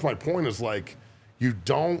school. That's my point is, like, you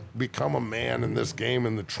don't become a man in this game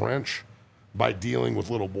in the trench by dealing with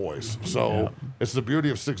little boys. So it's the beauty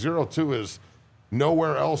of 6-0, too, is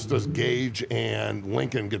nowhere else does Gage and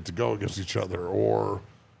Lincoln get to go against each other, or,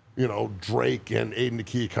 you know, Drake and Aiden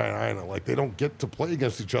Aki-Kaina. Like, they don't get to play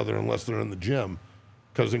against each other unless they're in the gym.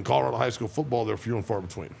 Because in Colorado high school football, they're few and far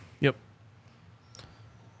between. Yep.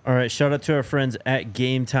 All right, shout out to our friends at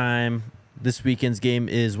Game Time. This weekend's game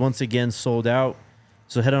is once again sold out.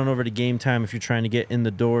 So head on over to Game Time if you're trying to get in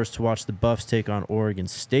the doors to watch the Buffs take on Oregon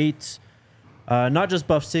State. Not just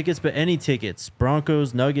Buffs tickets, but any tickets.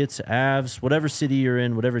 Broncos, Nuggets, Avs, whatever city you're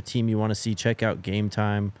in, whatever team you want to see, check out Game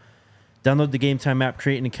Time. Download the Game Time app,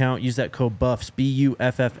 create an account, use that code BUFFS,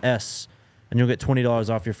 BUFFS, and you'll get $20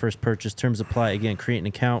 off your first purchase. Terms apply. Again, create an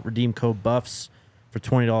account, redeem code BUFFS for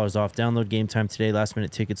 $20 off. Download Game Time today. Last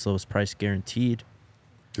minute tickets, lowest price guaranteed.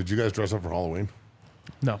 Did you guys dress up for Halloween?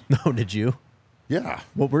 No. No, did you? Yeah.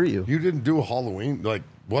 What were you? You didn't do a Halloween? Like,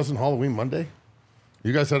 wasn't Halloween Monday?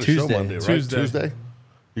 You guys had a Tuesday. show Monday, right? Tuesday.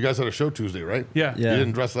 You guys had a show Tuesday, right? Yeah. Yeah. You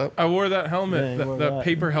didn't dress up? I wore that helmet, Yeah, you wore that that.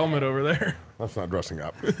 paper helmet over there. That's not dressing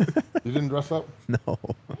up. You didn't dress up? No.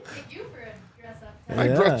 You for a dress up. I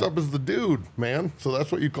Yeah. dressed up as the dude, man. So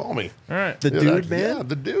that's what you call me. All right. The Yeah, dude, that- man? Yeah,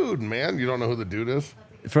 the dude, man. You don't know who the dude is?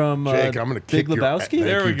 From Jake, I'm going to Big kick your Lebowski? Thank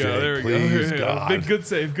There we you, go. Jake. There we Please, go. God. Big good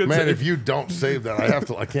save. Good Man, save. if you don't save that,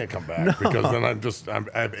 I can't come back because then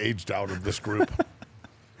I've aged out of this group.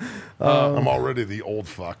 I'm already the old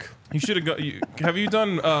fuck. You should have have you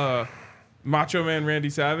done Macho Man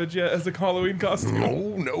Randy Savage yet as a Halloween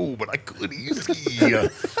costume? No, but I could easily.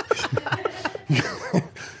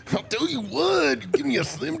 I'll tell you what, give me a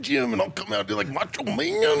Slim Jim and I'll come out there like Macho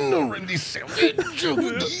Man or Randy Savage. Yeah,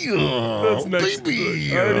 That's next.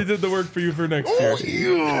 baby. I already did the work for you for next year.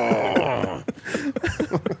 Oh, yeah.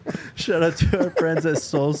 Shout out to our friends at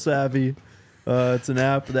Soul Savvy. It's an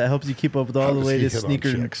app that helps you keep up with all How the does he latest hit on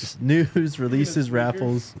sneaker chicks? news, releases,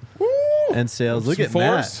 raffles, and sales. Look Some at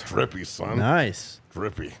force. Drippy, son. Matt. Nice.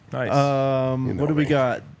 Drippy. Nice. You know What do we me.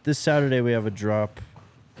 got? This Saturday we have a drop.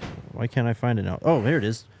 Why can't I find it now? Oh, here it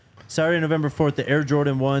is. Saturday, November 4th, the Air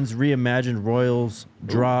Jordan 1s Reimagined Royals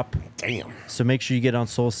drop. Damn. So make sure you get on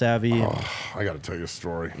Soul Savvy I got to tell you a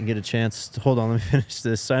story. and get a chance. Hold on, let me finish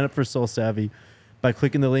this. Sign up for Soul Savvy by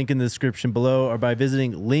clicking the link in the description below or by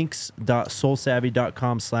visiting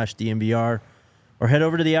links.soulsavvy.com/DNVR or head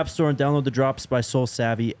over to the App Store and download the Drops by Soul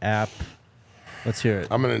Savvy app. Let's hear it.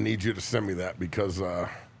 I'm going to need you to send me that because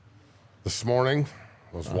this morning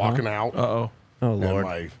I was walking out. Uh-oh. Oh, And Lord.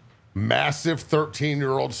 my massive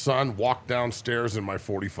 13-year-old son walked downstairs in my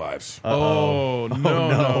 45s. Oh,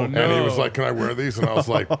 no. And he was like, can I wear these? And I was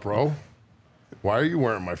like, bro, why are you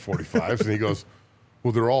wearing my 45s? And he goes,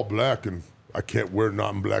 well, they're all black, and I can't wear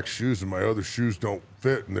non-black shoes, and my other shoes don't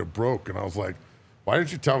fit, and they're broke. And I was like, why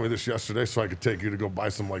didn't you tell me this yesterday so I could take you to go buy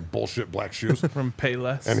some, like, bullshit black shoes? From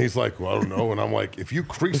Payless. And he's like, well, I don't know. And I'm like, if you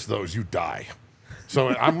crease those, you die. So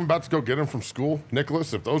I'm about to go get him from school.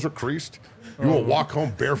 Nicholas, if those are creased, you will walk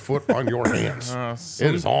home barefoot on your hands.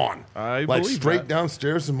 It is on. I like believe straight that.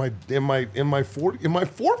 downstairs in my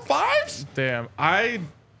 45s? Damn. In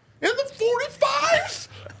the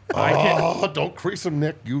 45s? Don't crease him,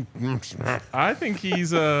 Nick. I think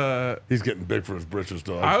he's He's getting big for his britches,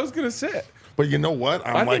 dog. I was gonna say. But you know what?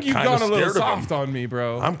 I'm I like think you've kind of gone a little scared of him. soft on me,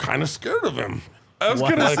 bro. I'm kind of scared of him. I was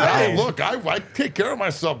gonna Like, say. hey, look, I take care of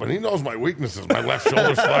myself, but he knows my weaknesses. My left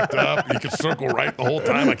shoulder's fucked up. He can circle right the whole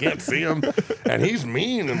time. I can't see him. And he's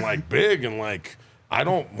mean and, like, big and, like, I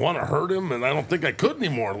don't want to hurt him, and I don't think I could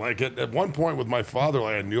anymore. Like, at one point with my father,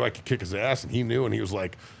 like, I knew I could kick his ass, and he knew, and he was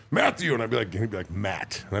like, Matthew, and he'd be like,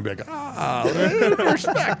 Matt. And I'd be like,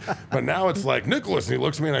 respect. But now it's like, Nicholas, and he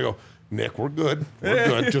looks at me, and I go, Nick, we're good. We're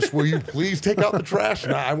good. Just will you please take out the trash?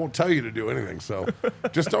 And I won't tell you to do anything. So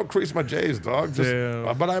just don't crease my J's, dog. Just,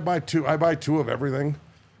 but I buy two of everything.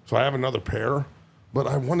 So I have another pair. But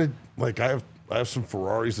I wanted, like, I have some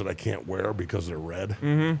Ferraris that I can't wear because they're red.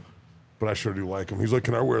 Mm-hmm. But I sure do like them. He's like,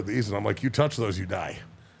 can I wear these? And I'm like, you touch those, you die.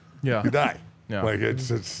 Yeah. You die. Yeah. Like,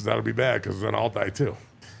 it's that'll be bad because then I'll die too.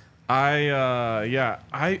 I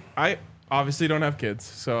obviously don't have kids,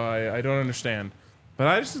 so I don't understand. But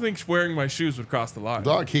I just think wearing my shoes would cross the line.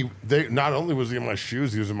 Dog, they not only was he in my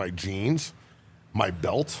shoes, he was in my jeans, my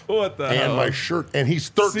belt, What the and hell? my shirt. And he's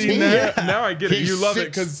 13. See, now I get it. You love it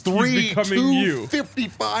because he's becoming you.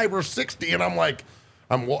 55 or 60, and I'm like,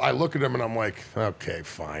 I look at him and I'm like, okay,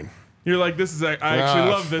 fine. You're like, this is. I actually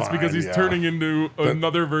love this fine, because he's yeah. turning into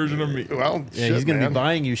another version of me. Well, Yeah, shit, he's going to man. be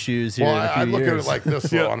buying you shoes here Well, in a few I look years. at it like this,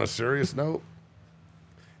 though, Yeah. on a serious note.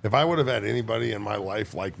 If I would have had anybody in my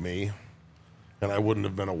life like me, and I wouldn't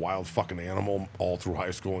have been a wild fucking animal all through high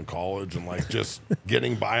school and college and, like, just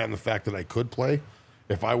getting by on the fact that I could play,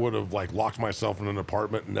 if I would have, like, locked myself in an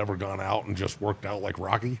apartment and never gone out and just worked out like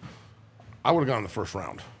Rocky, I would have gone in the first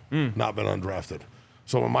round, not been undrafted.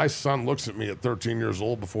 So when my son looks at me at 13 years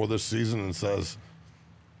old before this season and says,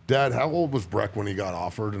 Dad, how old was Breck when he got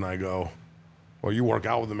offered? And I go, well, you work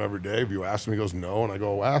out with him every day. Have you asked him? He goes, no. And I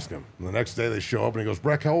go, ask him. And the next day they show up and he goes,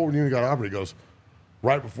 Breck, how old were you when you got offered? He goes,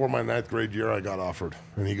 right before my 9th grade year, I got offered.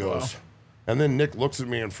 And he goes, and then Nick looks at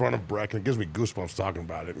me in front of Breck, and it gives me goosebumps talking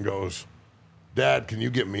about it, and goes, Dad, can you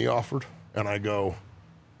get me offered? And I go,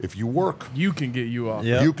 if you work, You can get you off.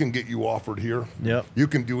 Yep. you can get you offered here. Yep. You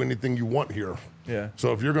can do anything you want here. Yeah.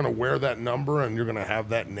 So if you're going to wear that number and you're going to have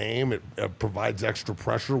that name, it provides extra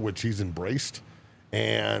pressure, which he's embraced.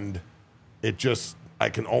 And it just, I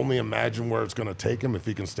can only imagine where it's going to take him if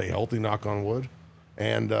he can stay healthy, knock on wood.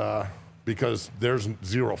 And because there's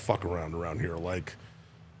zero fuck around here. Like,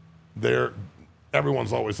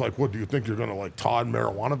 everyone's always like, what, do you think you're going to, like, Todd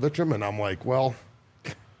Marijuana-vich him? And I'm like, well,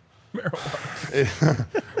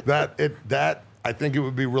 that I think it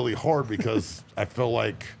would be really hard because I feel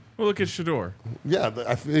like, Well, look at Shador. yeah,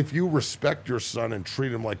 if you respect your son and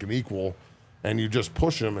treat him like an equal and you just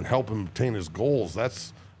push him and help him attain his goals,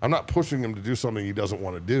 I'm not pushing him to do something he doesn't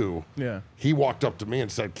want to do. Yeah. He walked up to me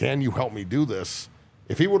and said, can you help me do this?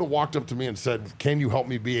 If he would have walked up to me and said, can you help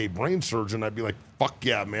me be a brain surgeon? I'd be like, fuck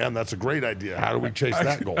yeah, man, that's a great idea. How do we chase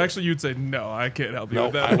that goal? Actually, you'd say, no, I can't help you No,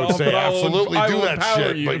 with that. I would say I will- absolutely I do will that empower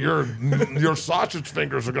shit, you. but your sausage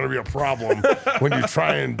fingers are going to be a problem when you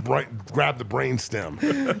try and grab the brain stem.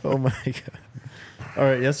 Oh my god! All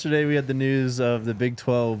right, yesterday we had the news of the Big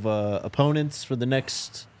 12 opponents for the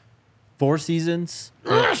next 4 seasons.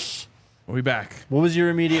 Yes! We back. What was your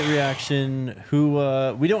immediate reaction?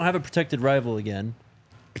 We don't have a protected rival again.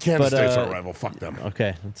 Kansas But, State's our rival. Fuck them.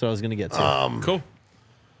 Okay, that's what I was gonna get to. Cool.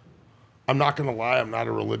 I'm not going to lie. I'm not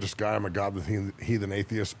a religious guy. I'm a godless heathen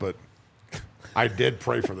atheist, but I did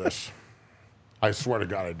pray for this. I swear to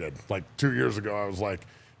God I did. Like 2 years ago, I was like,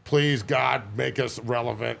 please, God, make us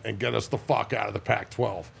relevant and get us the fuck out of the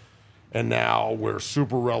Pac-12. And now we're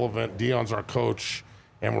super relevant. Deion's our coach,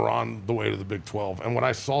 and we're on the way to the Big 12. And when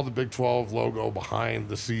I saw the Big 12 logo behind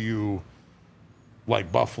the CU,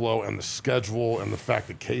 like Buffalo, and the schedule and the fact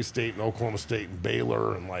that K-State and Oklahoma State and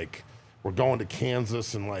Baylor and, like, we're going to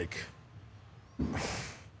Kansas and, like,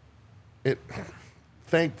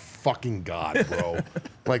 thank fucking God, bro.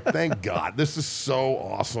 Like, thank God. This is so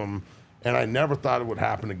awesome. And I never thought it would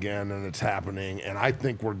happen again, and it's happening. And I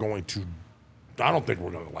think we're going to I don't think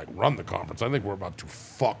we're going to like run the conference. I think we're about to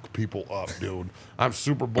fuck people up, dude. I'm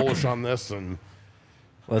super bullish on this, and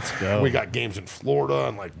Let's go. we got games in Florida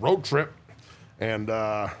and like road trip, and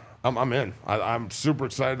I'm in. I'm super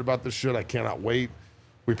excited about this shit. I cannot wait.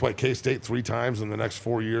 We play K-State 3 times in the next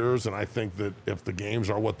 4 years, and I think that if the games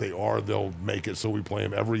are what they are, they'll make it so we play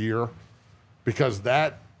them every year. Because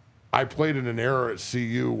I played in an era at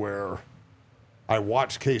CU where I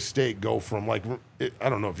watched K-State go from like, I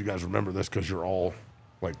don't know if you guys remember this because you're all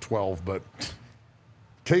like 12, but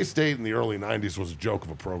K-State in the early 90s was a joke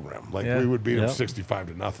of a program. Like we would beat them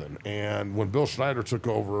 65-0. And when Bill Schneider took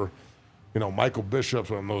over, Michael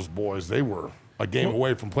Bishop and those boys, they were a game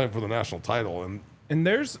away from playing for the national title. And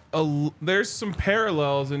there's some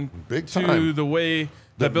parallels Big to time. the way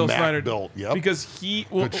that Bill Matt Snyder built, yep. because he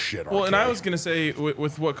Good shit, and I RK. was gonna say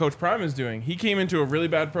with what Coach Prime is doing, he came into a really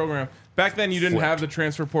bad program. Back then, you didn't Flipped. have the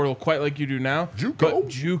transfer portal quite like you do now.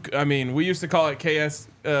 JUCO? But I mean, we used to call it KS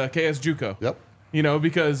JUCO. Yep.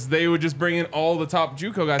 Because they would just bring in all the top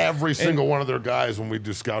JUCO guys. Every single one of their guys, when we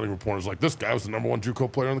do scouting reports, like this guy was the #1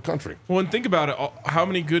 JUCO player in the country. Well, and think about it. How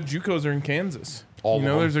many good JUCOs are in Kansas? All of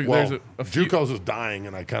them. There's a few. JUCO's is dying,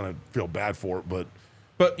 and I kind of feel bad for it, but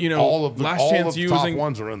But all of the Last Chance U top was in,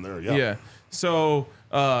 ones are in there. Yep. Yeah. So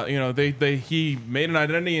he made an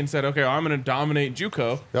identity and said, okay, I'm going to dominate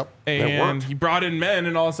JUCO. Yep. And it And worked. he brought in men,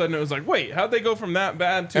 and all of a sudden it was like, wait, how'd they go from that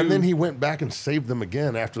bad to? And then he went back and saved them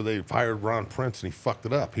again after they fired Ron Prince, and he fucked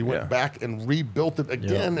it up. He went Yeah. back and rebuilt it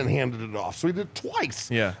again and handed it off. So he did it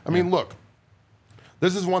twice. Yeah. I mean, look,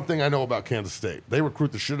 this is one thing I know about Kansas State. They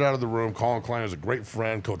recruit the shit out of the room. Colin Klein is a great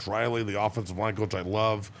friend. Coach Riley, the offensive line coach, I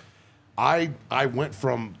love. I went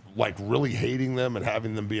from like really hating them and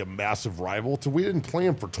having them be a massive rival to we didn't play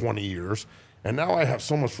them for 20 years. And now I have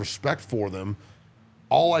so much respect for them.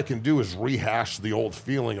 All I can do is rehash the old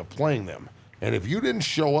feeling of playing them. And if you didn't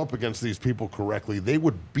show up against these people correctly, they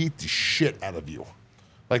would beat the shit out of you.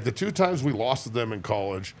 Like the 2 times we lost to them in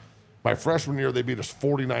college, my freshman year, they beat us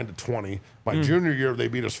 49-20. My junior year, they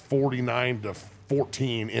beat us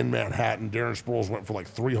 49-14 in Manhattan. Darren Sproles went for like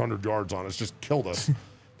 300 yards on us, just killed us.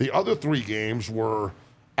 The other 3 games were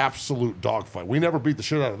absolute dogfight. We never beat the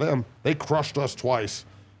shit out of them. They crushed us twice.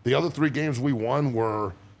 The other 3 games we won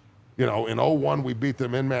were, in 01, we beat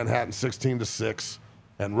them in Manhattan 16-6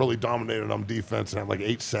 and really dominated them defense and had like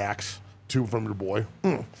 8 sacks, 2 from your boy.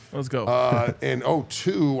 Let's go. In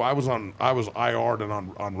 02, I was IR'd and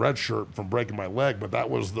on red shirt from breaking my leg, but that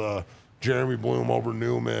was the Jeremy Bloom over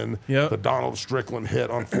Newman, Yep. the Donald Strickland hit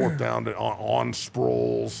on 4th down on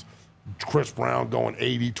Sproles, Chris Brown going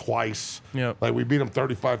 80 twice. Yep. Like we beat them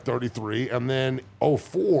 35-33. And then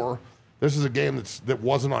 04, this is a game that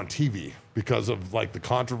wasn't on TV because of like the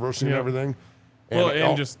controversy and Yep. everything.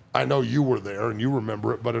 I know you were there and you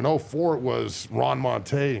remember it, but in 04 it was Ron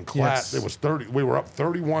Monte and Klatt. Yes. It was 30. We were up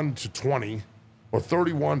 31-20 or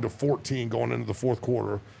 31-14 going into the 4th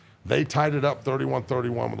quarter. They tied it up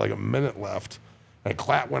 31-31 with like a minute left. And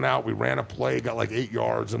Klatt went out. We ran a play, got like 8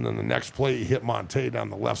 yards, and then the next play he hit Monte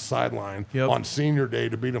down the left sideline on senior day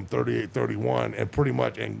to beat him 38-31 and pretty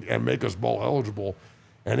much and make us bowl eligible.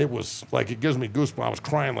 And it was like, it gives me goosebumps. I was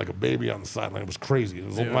crying like a baby on the sideline. It was crazy. It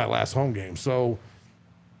was my last home game. So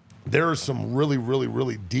there is some really, really,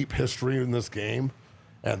 really deep history in this game,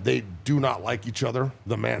 and they do not like each other.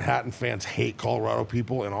 The Manhattan fans hate Colorado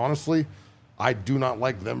people, and honestly, I do not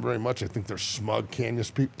like them very much. I think they're smug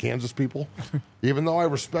Kansas people. Even though I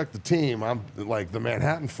respect the team, I'm like the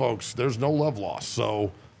Manhattan folks, there's no love lost.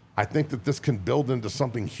 So I think that this can build into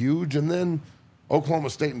something huge. And then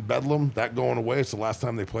Oklahoma State and Bedlam, that going away. It's the last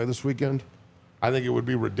time they play this weekend. I think it would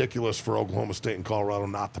be ridiculous for Oklahoma State and Colorado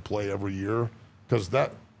not to play every year because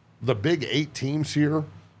the big 8 teams here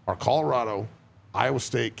are Colorado, Iowa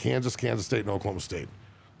State, Kansas State, and Oklahoma State.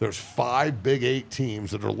 There's 5 Big 8 teams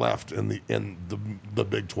that are left in the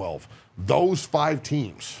Big 12. Those 5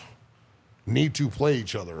 teams need to play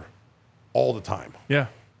each other all the time. Yeah.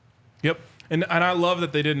 Yep. And I love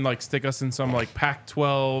that they didn't like stick us in some like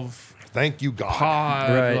Pac-12 Thank you, God. pod.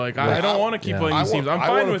 Right. Like I don't want to keep playing these teams. I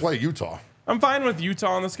want to play Utah. I'm fine with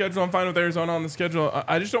Utah on the schedule. I'm fine with Arizona on the schedule.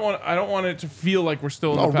 I just don't want. I don't want it to feel like we're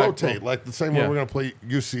still in the Pac-12. Rotate. Like the same way Yeah. we're going to play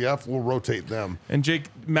UCF, we'll rotate them. And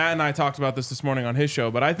Matt and I talked about this morning on his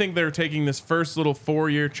show, but I think they're taking this first little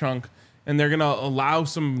 4-year chunk and they're going to allow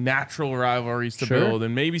some natural rivalries to build.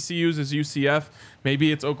 And maybe CU's is UCF,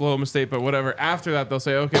 maybe it's Oklahoma State, but whatever. After that, they'll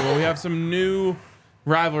say, okay, well, we have some new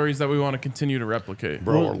rivalries that we want to continue to replicate.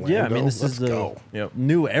 Bro, Orlando, yeah, I mean, this let's is the go.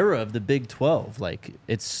 new era of the Big 12. Like,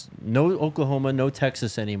 it's no Oklahoma, no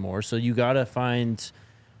Texas anymore. So you got to find,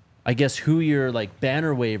 I guess, who your like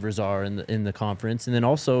banner waivers are in the conference, and then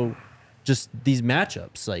also just these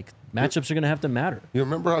matchups. Like Matchups are going to have to matter. You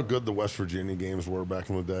remember how good the West Virginia games were back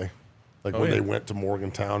in the day? Like when yeah. they went to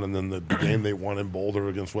Morgantown, and then the game they won in Boulder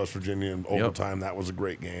against West Virginia in overtime, that was a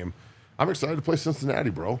great game. I'm excited to play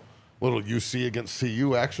Cincinnati, bro. Little UC against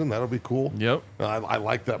CU action, that'll be cool. Yep. I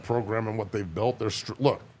like that program and what they've built.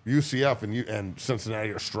 Look, UCF and Cincinnati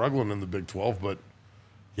are struggling in the Big 12, but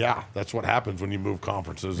yeah, that's what happens when you move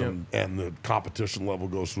conferences and the competition level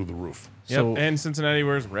goes through the roof. Yep. So And Cincinnati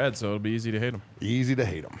wears red, so it'll be easy to hate them. Easy to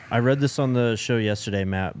hate them. I read this on the show yesterday,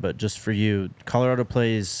 Matt, but just for you, Colorado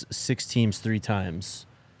plays 6 teams 3 times.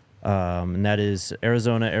 And that is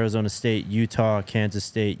Arizona, Arizona State, Utah, Kansas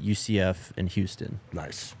State, UCF, and Houston.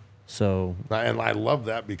 Nice. So, And I love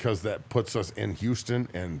that because that puts us in Houston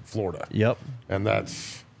and Florida. yep. And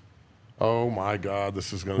that's, oh my God,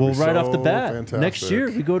 this is going to Well, be right so off the bat, fantastic. next year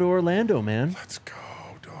we go to Orlando, man. Let's go,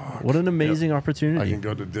 dog. What an amazing I opportunity. can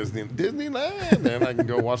go to Disneyland, and I can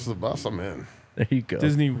go watch the bus. I'm in. There you go.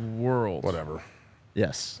 Disney World. Whatever.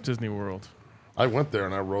 Yes. Disney World. I went there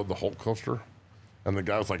and I rode the Hulk coaster, and the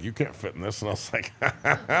guy was like, "You can't fit in this," and I was like,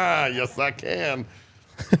 "Yes, I can."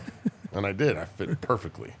 And I did. I fit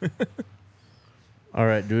perfectly. All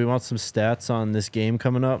right. Do we want some stats on this game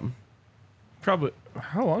coming up? Probably.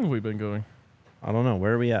 How long have we been going? I don't know.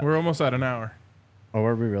 Where are we at? We're almost at an hour. Oh,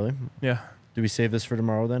 are we really? Yeah. Do we save this for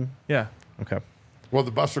tomorrow then? Yeah. Okay. Well,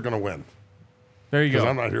 the Buffs are going to win There you because go.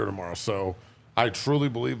 I'm not here tomorrow. So I truly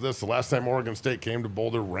believe this. The last time Oregon State came to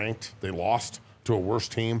Boulder ranked, they lost to a worse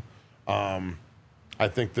team. I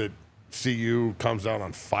think that CU comes out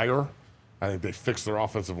on fire. I think they fixed their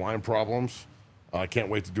offensive line problems. I can't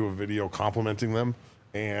wait to do a video complimenting them.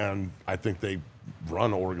 And I think they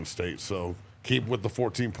run Oregon State. So keep with the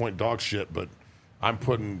 14-point dog shit, but I'm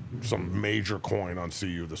putting some major coin on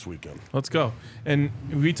CU this weekend. Let's go. And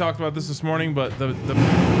we talked about this morning, but the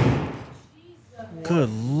Good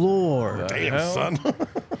Lord. Damn, hell? son.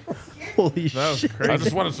 Holy that was shit. I crazy.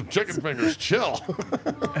 just wanted some chicken fingers. Chill.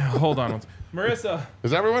 Hold on. Marissa,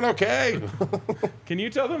 Is everyone okay? can you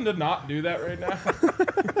tell them to not do that right now?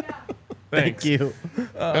 Thank Thanks. you.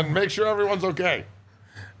 And make sure everyone's okay.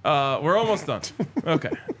 We're almost done. Okay.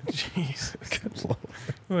 Jesus.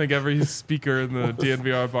 I think every speaker in the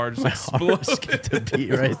DNVR bar just Heart exploded. skipped a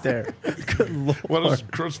beat right there. Good Lord. What is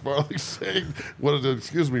Chris Farley saying? What is it?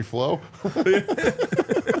 Excuse me, Flo?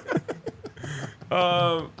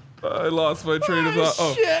 I lost my train of thought.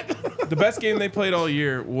 Oh, Shit. the best game they played all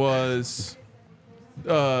year was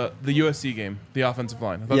the USC game, the offensive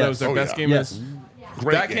line. I thought that Yes. was their Oh, best yeah. game. Yes.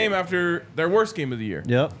 Great That game. came after their worst game of the year,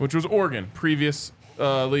 Yep. which was Oregon, previously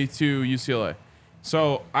to UCLA.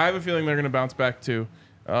 So I have a feeling they're going to bounce back too.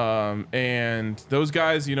 And those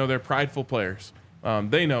guys, they're prideful players.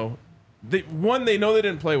 They know. They know they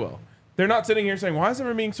didn't play well. They're not sitting here saying, "Why is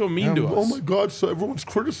everyone being so mean to us?" Oh my God! So everyone's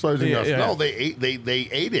criticizing Yeah, us. yeah. No, they ate. They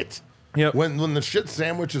ate it. Yep. When the shit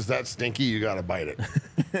sandwich is that stinky, you gotta bite it.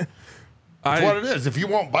 That's I- what it is. If you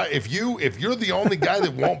won't bite, if you're the only guy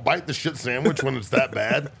that won't bite the shit sandwich when it's that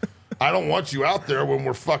bad, I don't want you out there when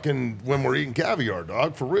we're eating caviar,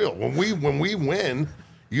 dog. For real. When we win,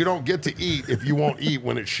 you don't get to eat if you won't eat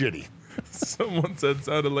when it's shitty. Someone said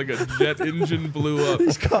sounded like a jet engine blew up.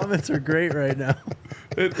 These comments are great right now.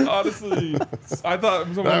 It honestly, I thought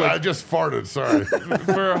someone I just farted. Sorry.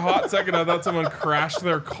 for a hot second, I thought someone crashed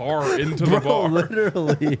their car into the Bro, bar.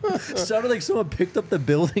 literally. Sounded like someone picked up the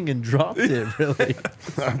building and dropped it, really.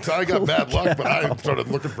 I got bad luck, but I started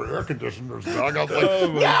looking for air conditioners, dog. I was like, Oh,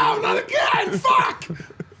 no, my not again.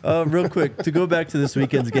 Fuck. Real quick, to go back to this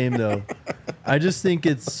weekend's game, though, I just think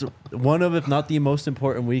it's one of, if not the most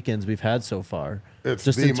important weekends we've had so far. It's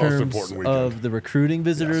just the in most terms important weekend. of the recruiting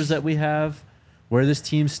visitors that we have, where this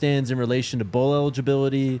team stands in relation to bowl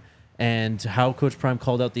eligibility, and how Coach Prime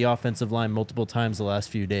called out the offensive line multiple times the last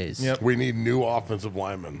few days. Yep. We need new offensive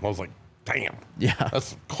linemen. I was like, damn. Yeah.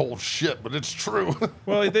 That's cold shit, but it's true.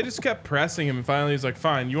 Well, they just kept pressing him, and finally he's like,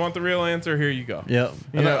 "Fine, you want the real answer? Here you go." Yep.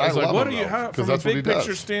 And I it's like, love what him, do you? though, How, 'cause from a that's what he big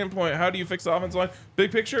picture does. standpoint, how do you fix the offensive line?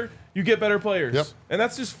 Big picture, you get better players. Yep. And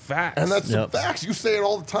that's just facts. And that's Yep. the facts. You say it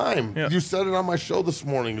all the time. Yeah. You said it on my show this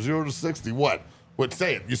morning, 0 to 60. What?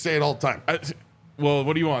 Say it. You say it all the time. well,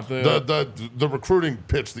 what do you want? The recruiting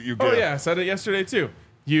pitch that you give. Oh yeah, I said it yesterday too.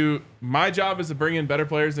 My job is to bring in better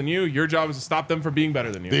players than you. Your job is to stop them from being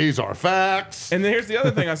better than you. These are facts. And then here's the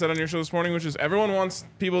other thing I said on your show this morning, which is everyone wants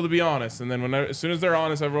people to be honest, and then as soon as they're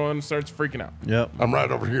honest, everyone starts freaking out. Yep. I'm right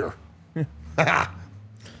over here.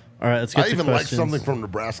 All right, let's get I to even liked questions. something from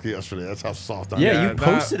Nebraska yesterday. That's how soft I am. Yeah, Yeah, you that-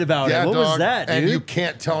 posted about Yeah, it. What was dog, that, dude? And you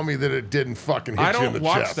can't tell me that it didn't fucking hit I you in the don't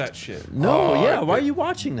watch chest. that shit. no, Oh, yeah. Why are you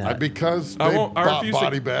watching that? Because I they won't- I bought refuse to-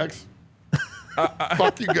 body bags.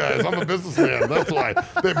 Fuck you guys. I'm a businessman. That's why.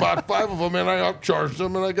 They bought 5 of them, and I upcharged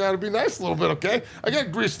them, and I got to be nice a little bit, okay? I got to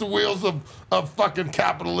grease the wheels of fucking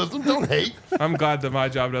capitalism. Don't hate. I'm glad that my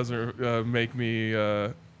job doesn't make me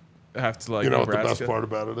have to, like, You know Nebraska. what the best part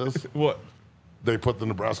about it is? What? They put the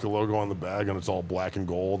Nebraska logo on the bag, and it's all black and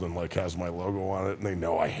gold and, like, has my logo on it, and they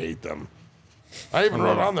know I hate them. I even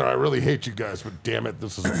wrote on there, I really hate you guys, but damn it,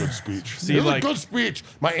 this is a good speech. See, It's like- a good speech.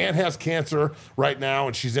 My aunt has cancer right now,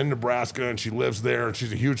 and she's in Nebraska, and she lives there, and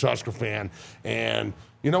she's a huge Husker fan. And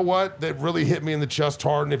you know what? That really hit me in the chest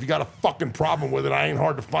hard. And if you got a fucking problem with it, I ain't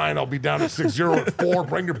hard to find. I'll be down at 6-0 at 4.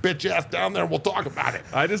 Bring your bitch ass down there, and we'll talk about it.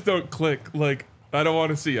 I just don't click. Like, I don't want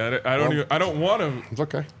to see. I don't want to It's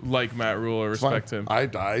okay. like Matt Rule or respect him.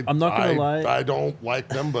 I'm not gonna lie. I don't like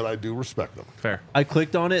them, but I do respect them. Fair. I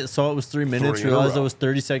clicked on it, saw it was 3 minutes, 3 in a realized I row. was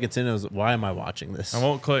 30 seconds in. I was, why am I watching this? I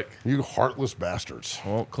won't click. You heartless bastards. I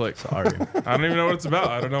won't click. Sorry. I don't even know what it's about.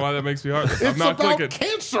 I don't know why that makes me hard. I'm It's not about clicking.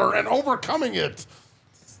 cancer and overcoming it.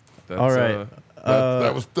 That's, All right.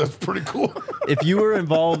 That's pretty cool. If you were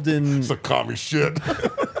involved in It's a commie shit.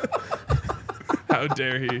 How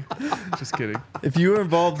dare he? Just kidding. If you were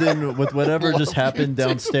involved in with whatever just happened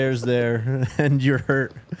downstairs there and you're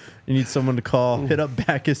hurt, you need someone to call, hit up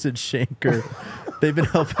Backus and Shanker. They've been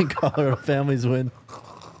helping Colorado families win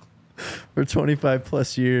for 25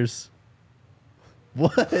 plus years.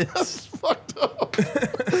 What? Fucked up.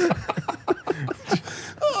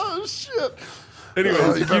 Oh shit. Anyways,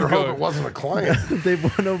 You keep better hope going. it wasn't a client. They've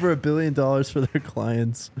won over $1 billion for their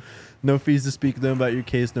clients. No fees to speak to them about your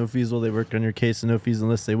case. No fees while they work on your case, and no fees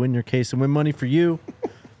unless they win your case and win money for you.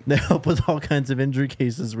 They help with all kinds of injury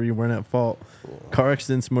cases where you weren't at fault. Car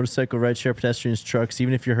accidents, motorcycle, rideshare, pedestrians, trucks,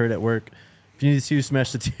 even if you're hurt at work. If you need to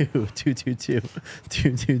smash the 222.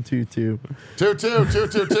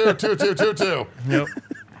 2-2. Yep.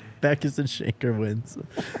 Backus and Shanker wins.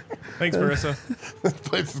 Thanks, Marissa. This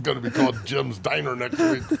place is going to be called Jim's Diner next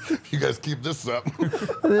week. If you guys keep this up.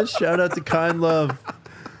 And then shout out to Kind Love.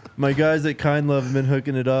 My guys at Kind Love have been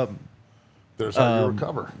hooking it up. There's how you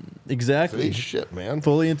recover. Exactly. See, shit, man.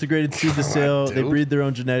 Fully integrated seed to sale. They dude. breed their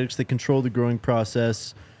own genetics. They control the growing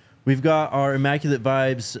process. We've got our Immaculate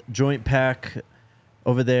Vibes joint pack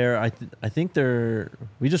over there. I think they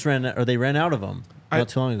ran out of them not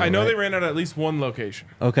too long ago. I know right? they ran out at least one location.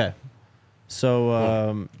 Okay.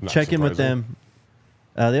 So not check in with surprising.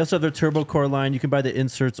 them. They also have their Turbo Core line. You can buy the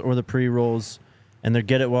inserts or the pre-rolls. And their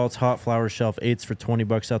Get It While It's Hot flower shelf, 8s for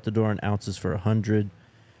 $20 out the door and ounces for $100.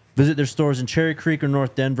 Visit their stores in Cherry Creek or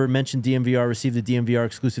North Denver. Mention DMVR. Receive the DMVR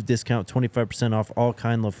exclusive discount, 25% off all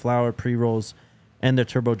Kind Love flower, pre-rolls, and their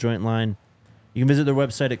Turbo joint line. You can visit their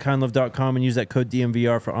website at kindlove.com and use that code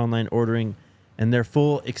DMVR for online ordering and their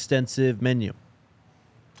full extensive menu.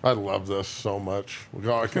 I love this so much.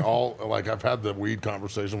 I've had the weed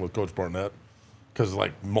conversation with Coach Barnett because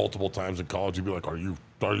like multiple times in college, he'd be like, "Are you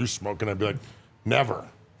smoking?" I'd be like, "Never."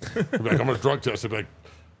 He'd be like, "I'm gonna drug test." I'd be like,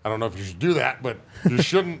 "I don't know if you should do that, but you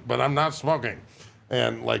shouldn't." But I'm not smoking,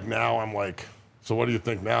 and like now I'm like, "So what do you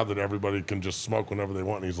think now that everybody can just smoke whenever they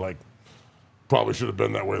want?" And he's like, "Probably should have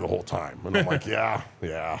been that way the whole time." And I'm like, "Yeah,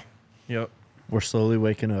 Yep. We're slowly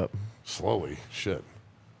waking up. slowly, shit,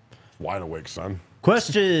 wide awake, son."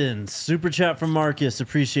 Questions. Super chat from Marcus.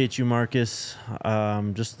 Appreciate you, Marcus.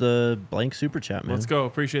 Just the blank super chat, man. Let's go.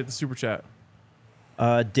 Appreciate the super chat.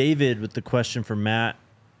 David with the question for Matt.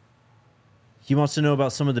 He wants to know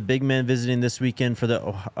about some of the big men visiting this weekend for the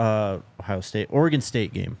Oregon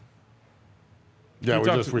State game. Yeah, We we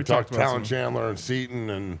talked talked about Talon some. Chandler and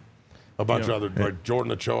Seton and a bunch of other, like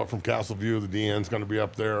Jordan Ochoa from Castleview, the DN's going to be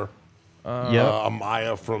up there. Yep.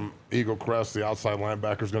 Amaya from Eagle Crest, the outside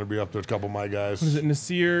linebacker, is going to be up there. A couple of my guys. What is it?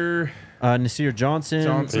 Nasir. Nasir Johnson.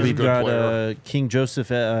 Johnson. We've He's a good got player. King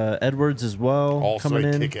Joseph Edwards as well Also coming a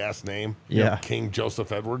in. kick-ass name. Yeah. King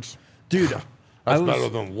Joseph Edwards. Dude, That's better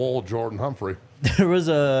than Lowell Jordan Humphrey. there was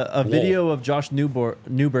a video of Josh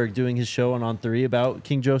Newberg doing his show on On3 about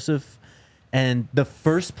King Joseph, and the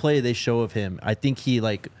first play they show of him, I think he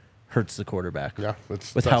like hurts the quarterback. Yeah,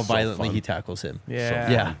 with that's how so violently fun. he tackles him. Yeah.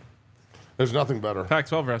 Yeah, There's nothing better.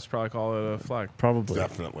 Pac-12 refs probably call it a flag. probably.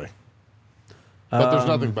 Definitely. But there's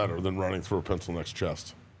nothing better than running through a pencil next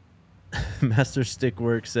chest. Master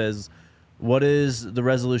Stickwork says, "What is the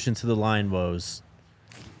resolution to the line woes?"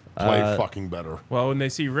 Play fucking better. Well, when they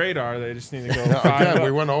see radar, they just need to go Now, 5 again, up.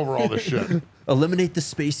 we went over all this shit. Eliminate the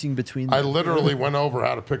spacing between. I literally went over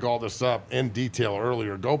how to pick all this up in detail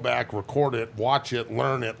earlier. Go back, record it, watch it,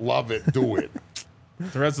 learn it, love it, do it.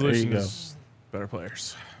 The resolution go. is better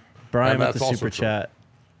players. Brian And with that's the also super true. chat.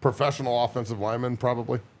 Professional offensive lineman,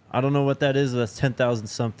 probably. I don't know what that is. But that's 10,000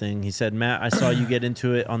 something. He said, "Matt, I saw you get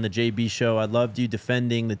into it on the JB show. I loved you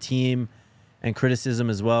defending the team and criticism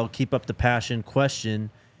as well. Keep up the passion. Question: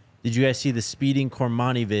 did you guys see the speeding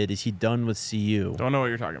Cormani vid? Is he done with CU? Don't know what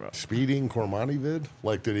you're talking about. Speeding Cormani vid?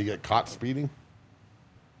 Like, did he get caught speeding?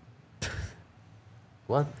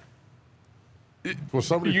 What? Will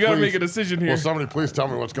somebody You got to please- make a decision here. Will somebody please tell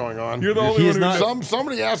me what's going on? You're the only He one is who not- knows.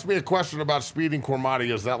 Somebody asked me a question about speeding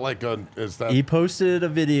Cormani. Is that like a? Is that? He posted a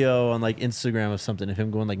video on like Instagram of something of him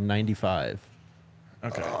going like 95.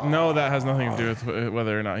 Okay. No, that has nothing to do with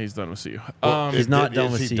whether or not he's done with CU. He's not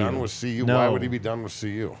done with Is he CU. done with CU? No. Why would he be done with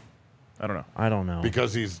CU? I don't know. I don't know.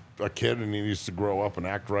 Because he's a kid and he needs to grow up and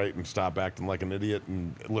act right and stop acting like an idiot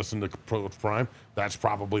and listen to Coach Prime. That's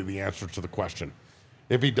probably the answer to the question.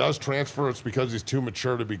 If he does transfer, it's because he's too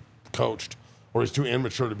mature to be coached or he's too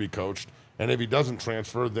immature to be coached. And if he doesn't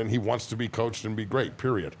transfer, then he wants to be coached and be great,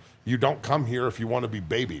 period. You don't come here if you want to be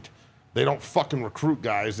babied. They don't fucking recruit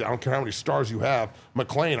guys. I don't care how many stars you have.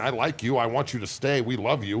 McLean, I like you. I want you to stay. We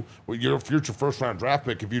love you. Well, you're a future first-round draft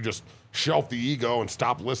pick if you just shelf the ego and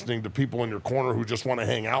stop listening to people in your corner who just want to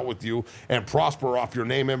hang out with you and prosper off your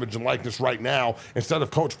name, image, and likeness right now instead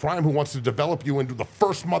of Coach Prime, who wants to develop you into the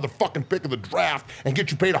first motherfucking pick of the draft and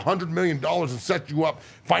get you paid $100 million and set you up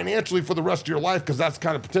financially for the rest of your life because that's the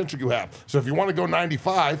kind of potential you have. So if you want to go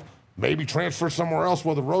 95, maybe transfer somewhere else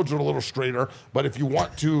where the roads are a little straighter. But if you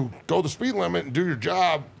want to go the speed limit and do your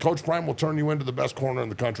job, Coach Prime will turn you into the best corner in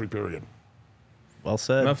the country, period. Well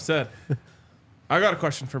said. Enough said. I got a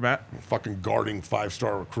question for Matt. Fucking guarding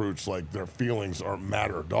 5-star recruits like their feelings are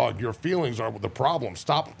matter. Dog, your feelings are the problem.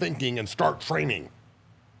 Stop thinking and start training.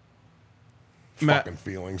 Matt. Fucking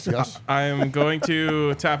feelings, yes? I am going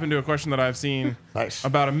to tap into a question that I've seen Nice.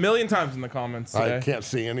 about 1 million times in the comments today. I can't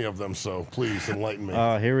see any of them, so please enlighten me.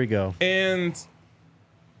 Here we go. And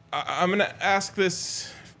I'm going to ask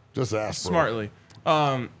this Just ask, bro. smartly.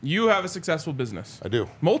 You have a successful business. I do.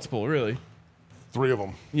 Multiple, really. 3 of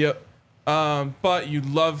them. Yep. But you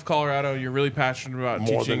love Colorado. You're really passionate about More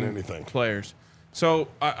than teaching anything. players. So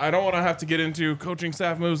I don't want to have to get into coaching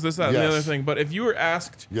staff moves, this, that, and the Yes. other thing. But if you were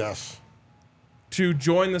asked Yes. to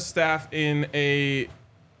join the staff in a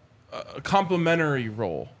complementary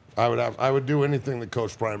role, I would do anything that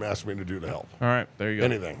Coach Prime asked me to do to help. all right, there you go.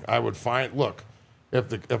 Anything. I would find. Look,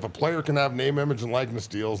 if a player can have name, image, and likeness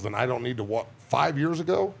deals, then I don't need to. 5 years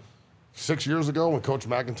ago, 6 years ago, when Coach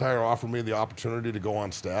McIntyre offered me the opportunity to go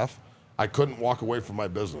on staff, I couldn't walk away from my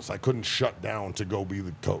business. I couldn't shut down to go be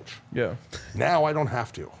the coach. Yeah. Now I don't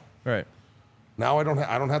have to. Right. Now I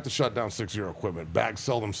don't have to shut down 6-0 equipment. Bags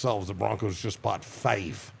sell themselves. The Broncos just bought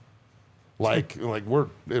 5. Like we're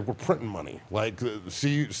printing money. Like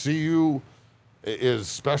CU is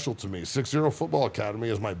special to me. 6-0 Football Academy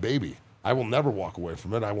is my baby. I will never walk away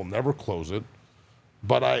from it. I will never close it.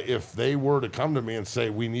 But if they were to come to me and say,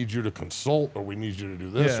 we need you to consult or we need you to do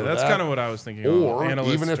this Yeah, or that's that, kind of what I was thinking. or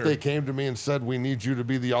Analyst even if or- they came to me and said, we need you to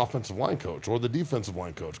be the offensive line coach or the defensive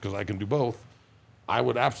line coach, because I can do both, I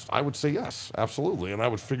would say yes, absolutely. And I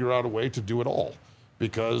would figure out a way to do it all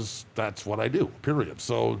because that's what I do, period.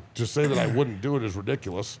 So to say that I wouldn't do it is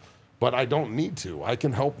ridiculous, but I don't need to. I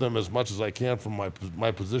can help them as much as I can from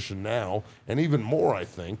my position now, and even more, I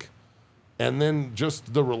think. And then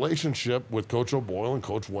just the relationship with Coach O'Boyle and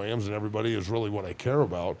Coach Williams and everybody is really what I care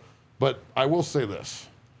about. But I will say this.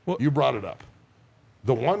 Well- You brought it up.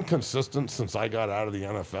 The one consistent since I got out of the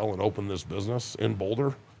NFL and opened this business in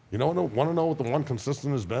Boulder, want to know what the one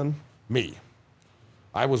consistent has been? Me.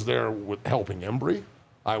 I was there with helping Embry.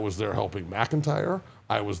 I was there helping McIntyre.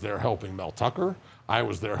 I was there helping Mel Tucker. I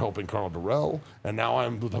was there helping Carl Durrell. And now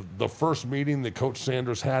I'm the first meeting that Coach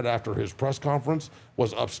Sanders had after his press conference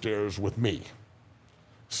was upstairs with me.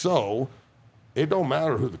 So it don't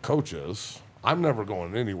matter who the coach is. I'm never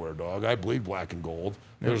going anywhere, dog. I bleed black and gold.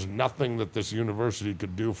 There's nothing that this university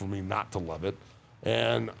could do for me not to love it.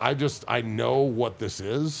 And I know what this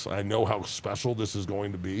is. I know how special this is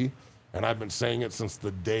going to be. And I've been saying it since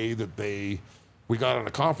the day that we got on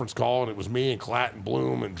a conference call, and it was me and Klatt and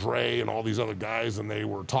Bloom and Dre and all these other guys, and they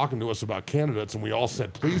were talking to us about candidates, and we all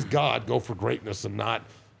said, please, God, go for greatness and not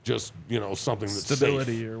just, something that's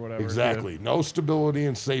Stability safe. or whatever, Exactly. No stability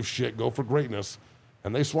and safe shit. Go for greatness.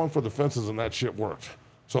 And they swung for the fences, and that shit worked.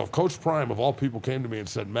 So if Coach Prime, of all people, came to me and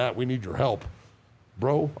said, Matt, we need your help,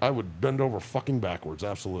 bro, I would bend over fucking backwards.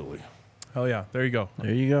 Absolutely. Hell yeah, there you go.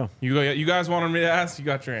 There you go. You guys wanted me to ask, you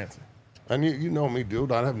got your answer. And you know me,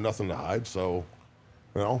 dude. I have nothing to hide. So,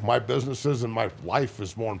 my businesses and my life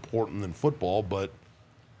is more important than football. But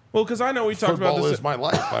Well, because I know we talked about football this. is my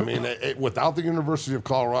life. I mean, without the University of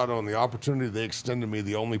Colorado and the opportunity they extended me,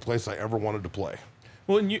 the only place I ever wanted to play,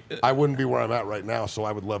 Well, and I wouldn't be where I'm at right now. So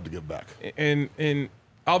I would love to give back. and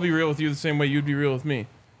I'll be real with you the same way you'd be real with me.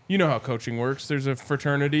 You know how coaching works. There's a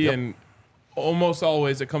fraternity, Yep. and almost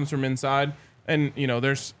always it comes from inside. And,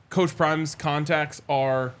 there's Coach Prime's contacts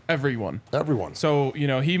are everyone. Everyone. So,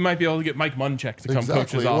 he might be able to get Mike Munchak to come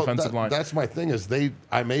coach his offensive line. That's my thing is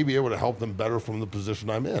I may be able to help them better from the position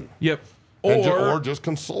I'm in. Yep. Or just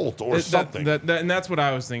consult or something. And that's what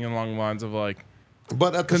I was thinking along the lines of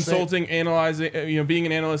but at consulting, analyzing, being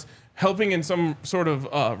an analyst, helping in some sort of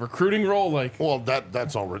recruiting role. Well,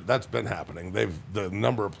 that's been happening. The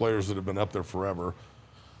number of players that have been up there forever.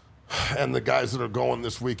 And the guys that are going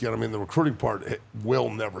this weekend, I mean, the recruiting part will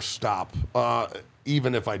never stop.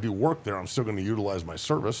 Even if I do work there, I'm still going to utilize my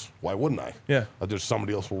service. Why wouldn't I? Yeah. Just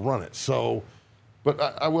somebody else will run it. So, but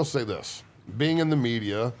I will say this. Being in the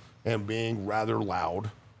media and being rather loud,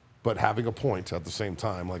 but having a point at the same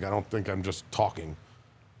time, I don't think I'm just talking.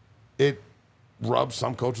 It rubs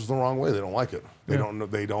some coaches the wrong way. They don't like it. They don't know.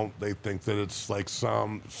 They think that it's like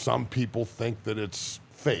some people think that it's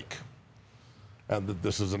fake. And that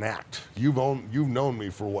this is an act. You've known me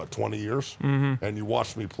for what, 20 years, and you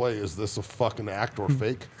watched me play. Is this a fucking act or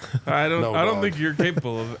fake? I don't think you're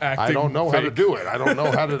capable of acting. I don't know how to do it. I don't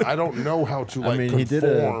know how to. I mean, he did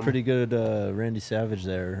a pretty good Randy Savage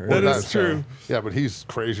there. That is true. Yeah, but he's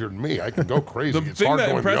crazier than me. I can go crazy. The it's thing hard that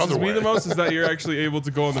going the impresses other me way. the most is that you're actually able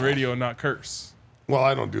to go on the radio and not curse. Well,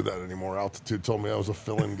 I don't do that anymore. Altitude told me I was a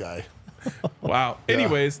fill-in guy. Wow.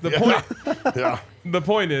 Anyways, the point. Yeah. The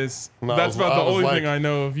point is No, that's about the only thing I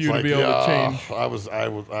know of you to be able to change. I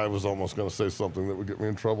was almost going to say something that would get me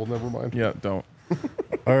in trouble. Never mind. Yeah, don't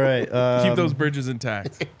All right. keep those bridges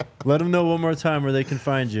intact. Let them know one more time where they can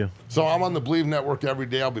find you. So I'm on the Believe Network every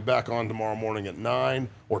day. I'll be back on tomorrow morning at 9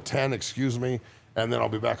 or 10, excuse me, and then I'll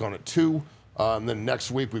be back on at 2. And then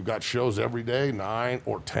next week we've got shows every day, 9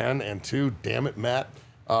 or 10 and 2. Damn it, Matt.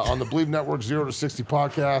 On the Believe Network 0 to 60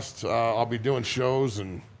 podcast, I'll be doing shows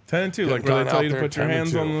and 10 and 2, like where they tell you to put your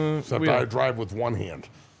hands on the Except wheel. I drive with one hand.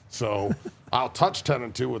 So I'll touch 10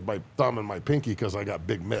 and 2 with my thumb and my pinky because I got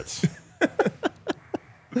big mitts.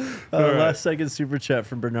 Last second super chat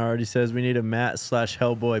from Bernard. He says we need a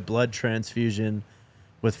Matt/Hellboy blood transfusion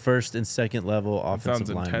with first and second level offensive Sounds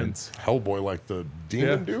linemen. intense. Hellboy, like the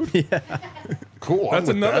demon dude? Yeah. Cool. That's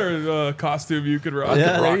I'm with that. another costume you could rock. I Yeah,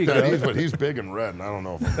 could there rock you that. go. But he's big and red, and I don't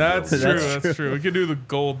know if I'm That's true. gonna be able to do That's true. We could do the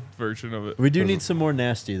gold version of it. We do need some more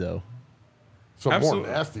nasty though. some Absolutely.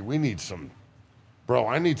 more nasty. We need some. Bro,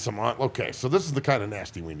 I need some. Okay, so this is the kind of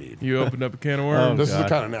nasty we need. You opened up a can of worms. This is the God.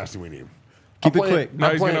 kind of nasty we need. Keep I'm it playing- quick. Now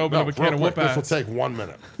I'm he's gonna playing- open up a can real of quick, whoop This will ass. take 1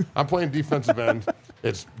 minute. I'm playing defensive end.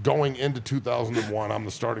 It's going into 2001. I'm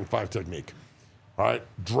the starting 5 technique. All right,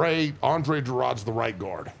 Andre Gerard's the right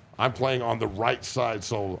guard. I'm playing on the right side,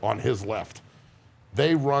 so on his left.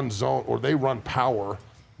 They run zone or they run power,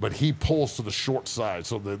 but he pulls to the short side,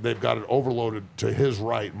 so they've got it overloaded to his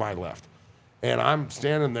right, my left. And I'm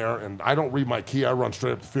standing there, and I don't read my key. I run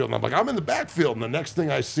straight up the field, and I'm like, I'm in the backfield. And the next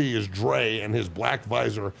thing I see is Dre and his black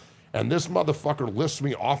visor. And this motherfucker lifts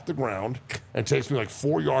me off the ground and takes me like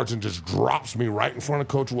 4 yards and just drops me right in front of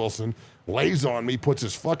Coach Wilson, lays on me, puts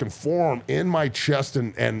his fucking forearm in my chest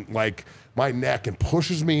and like my neck and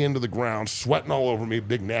pushes me into the ground, sweating all over me,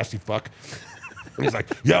 big nasty fuck. And he's like,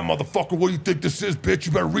 yeah, motherfucker, what do you think this is, bitch?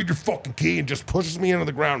 You better read your fucking key, and just pushes me into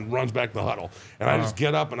the ground and runs back to the huddle. And I just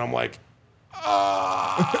get up and I'm like,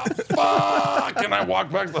 fuck. And I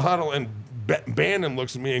walk back to the huddle, and Bannon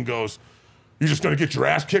looks at me and goes, you just gonna get your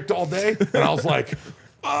ass kicked all day? And I was like,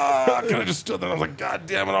 fuck. And I just stood there and I was like, God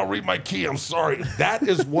damn it, I'll read my key. I'm sorry. That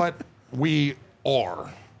is what we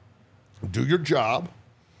are. Do your job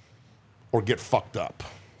or get fucked up.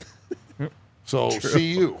 So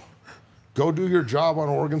see you. Go do your job on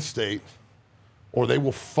Oregon State, or they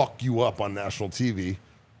will fuck you up on national TV.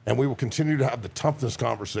 And we will continue to have the toughness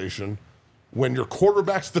conversation. When your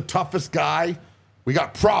quarterback's the toughest guy, we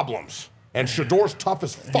got problems. And Shador's tough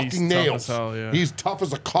as fucking tough nails. as hell, yeah. He's tough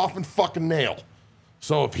as a coffin fucking nail.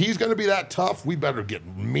 So if he's going to be that tough, we better get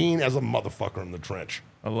mean as a motherfucker in the trench.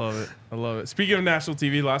 I love it. I love it. Speaking of national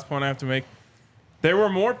TV, last point I have to make. There were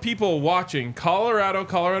more people watching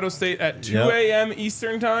Colorado State at 2 a.m.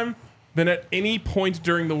 Eastern time than at any point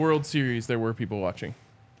during the World Series there were people watching.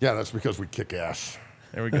 Yeah, that's because we kick ass.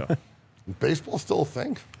 There we go. Baseball's still a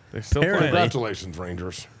thing. They're still Apparently. playing. Congratulations,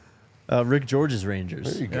 Rangers. Rick George's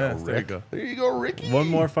Rangers. There you go, Yes, there you Rick. go. There you go, Ricky. One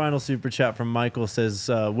more final super chat from Michael says,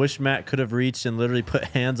 wish Matt could have reached and literally put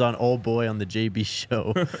hands on old boy on the JB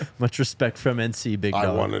show. Much respect from NC Big Dog.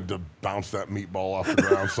 I wanted to bounce that meatball off the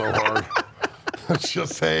ground so hard.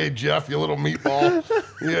 Just say, hey, Jeff, you little meatball.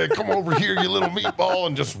 Yeah, come over here, you little meatball,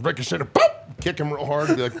 and just ricochet it, boop, kick him real hard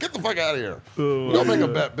and be like, get the fuck out of here. Don't make a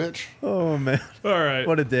bet, bitch. Oh, man. All right.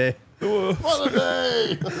 What a day. What a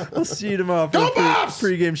day. We'll see you tomorrow for Go the Buffs!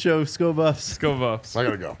 pregame show. Go Buffs. Go Buffs. I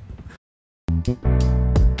got to go. We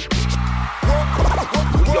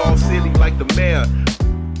all silly like the mayor.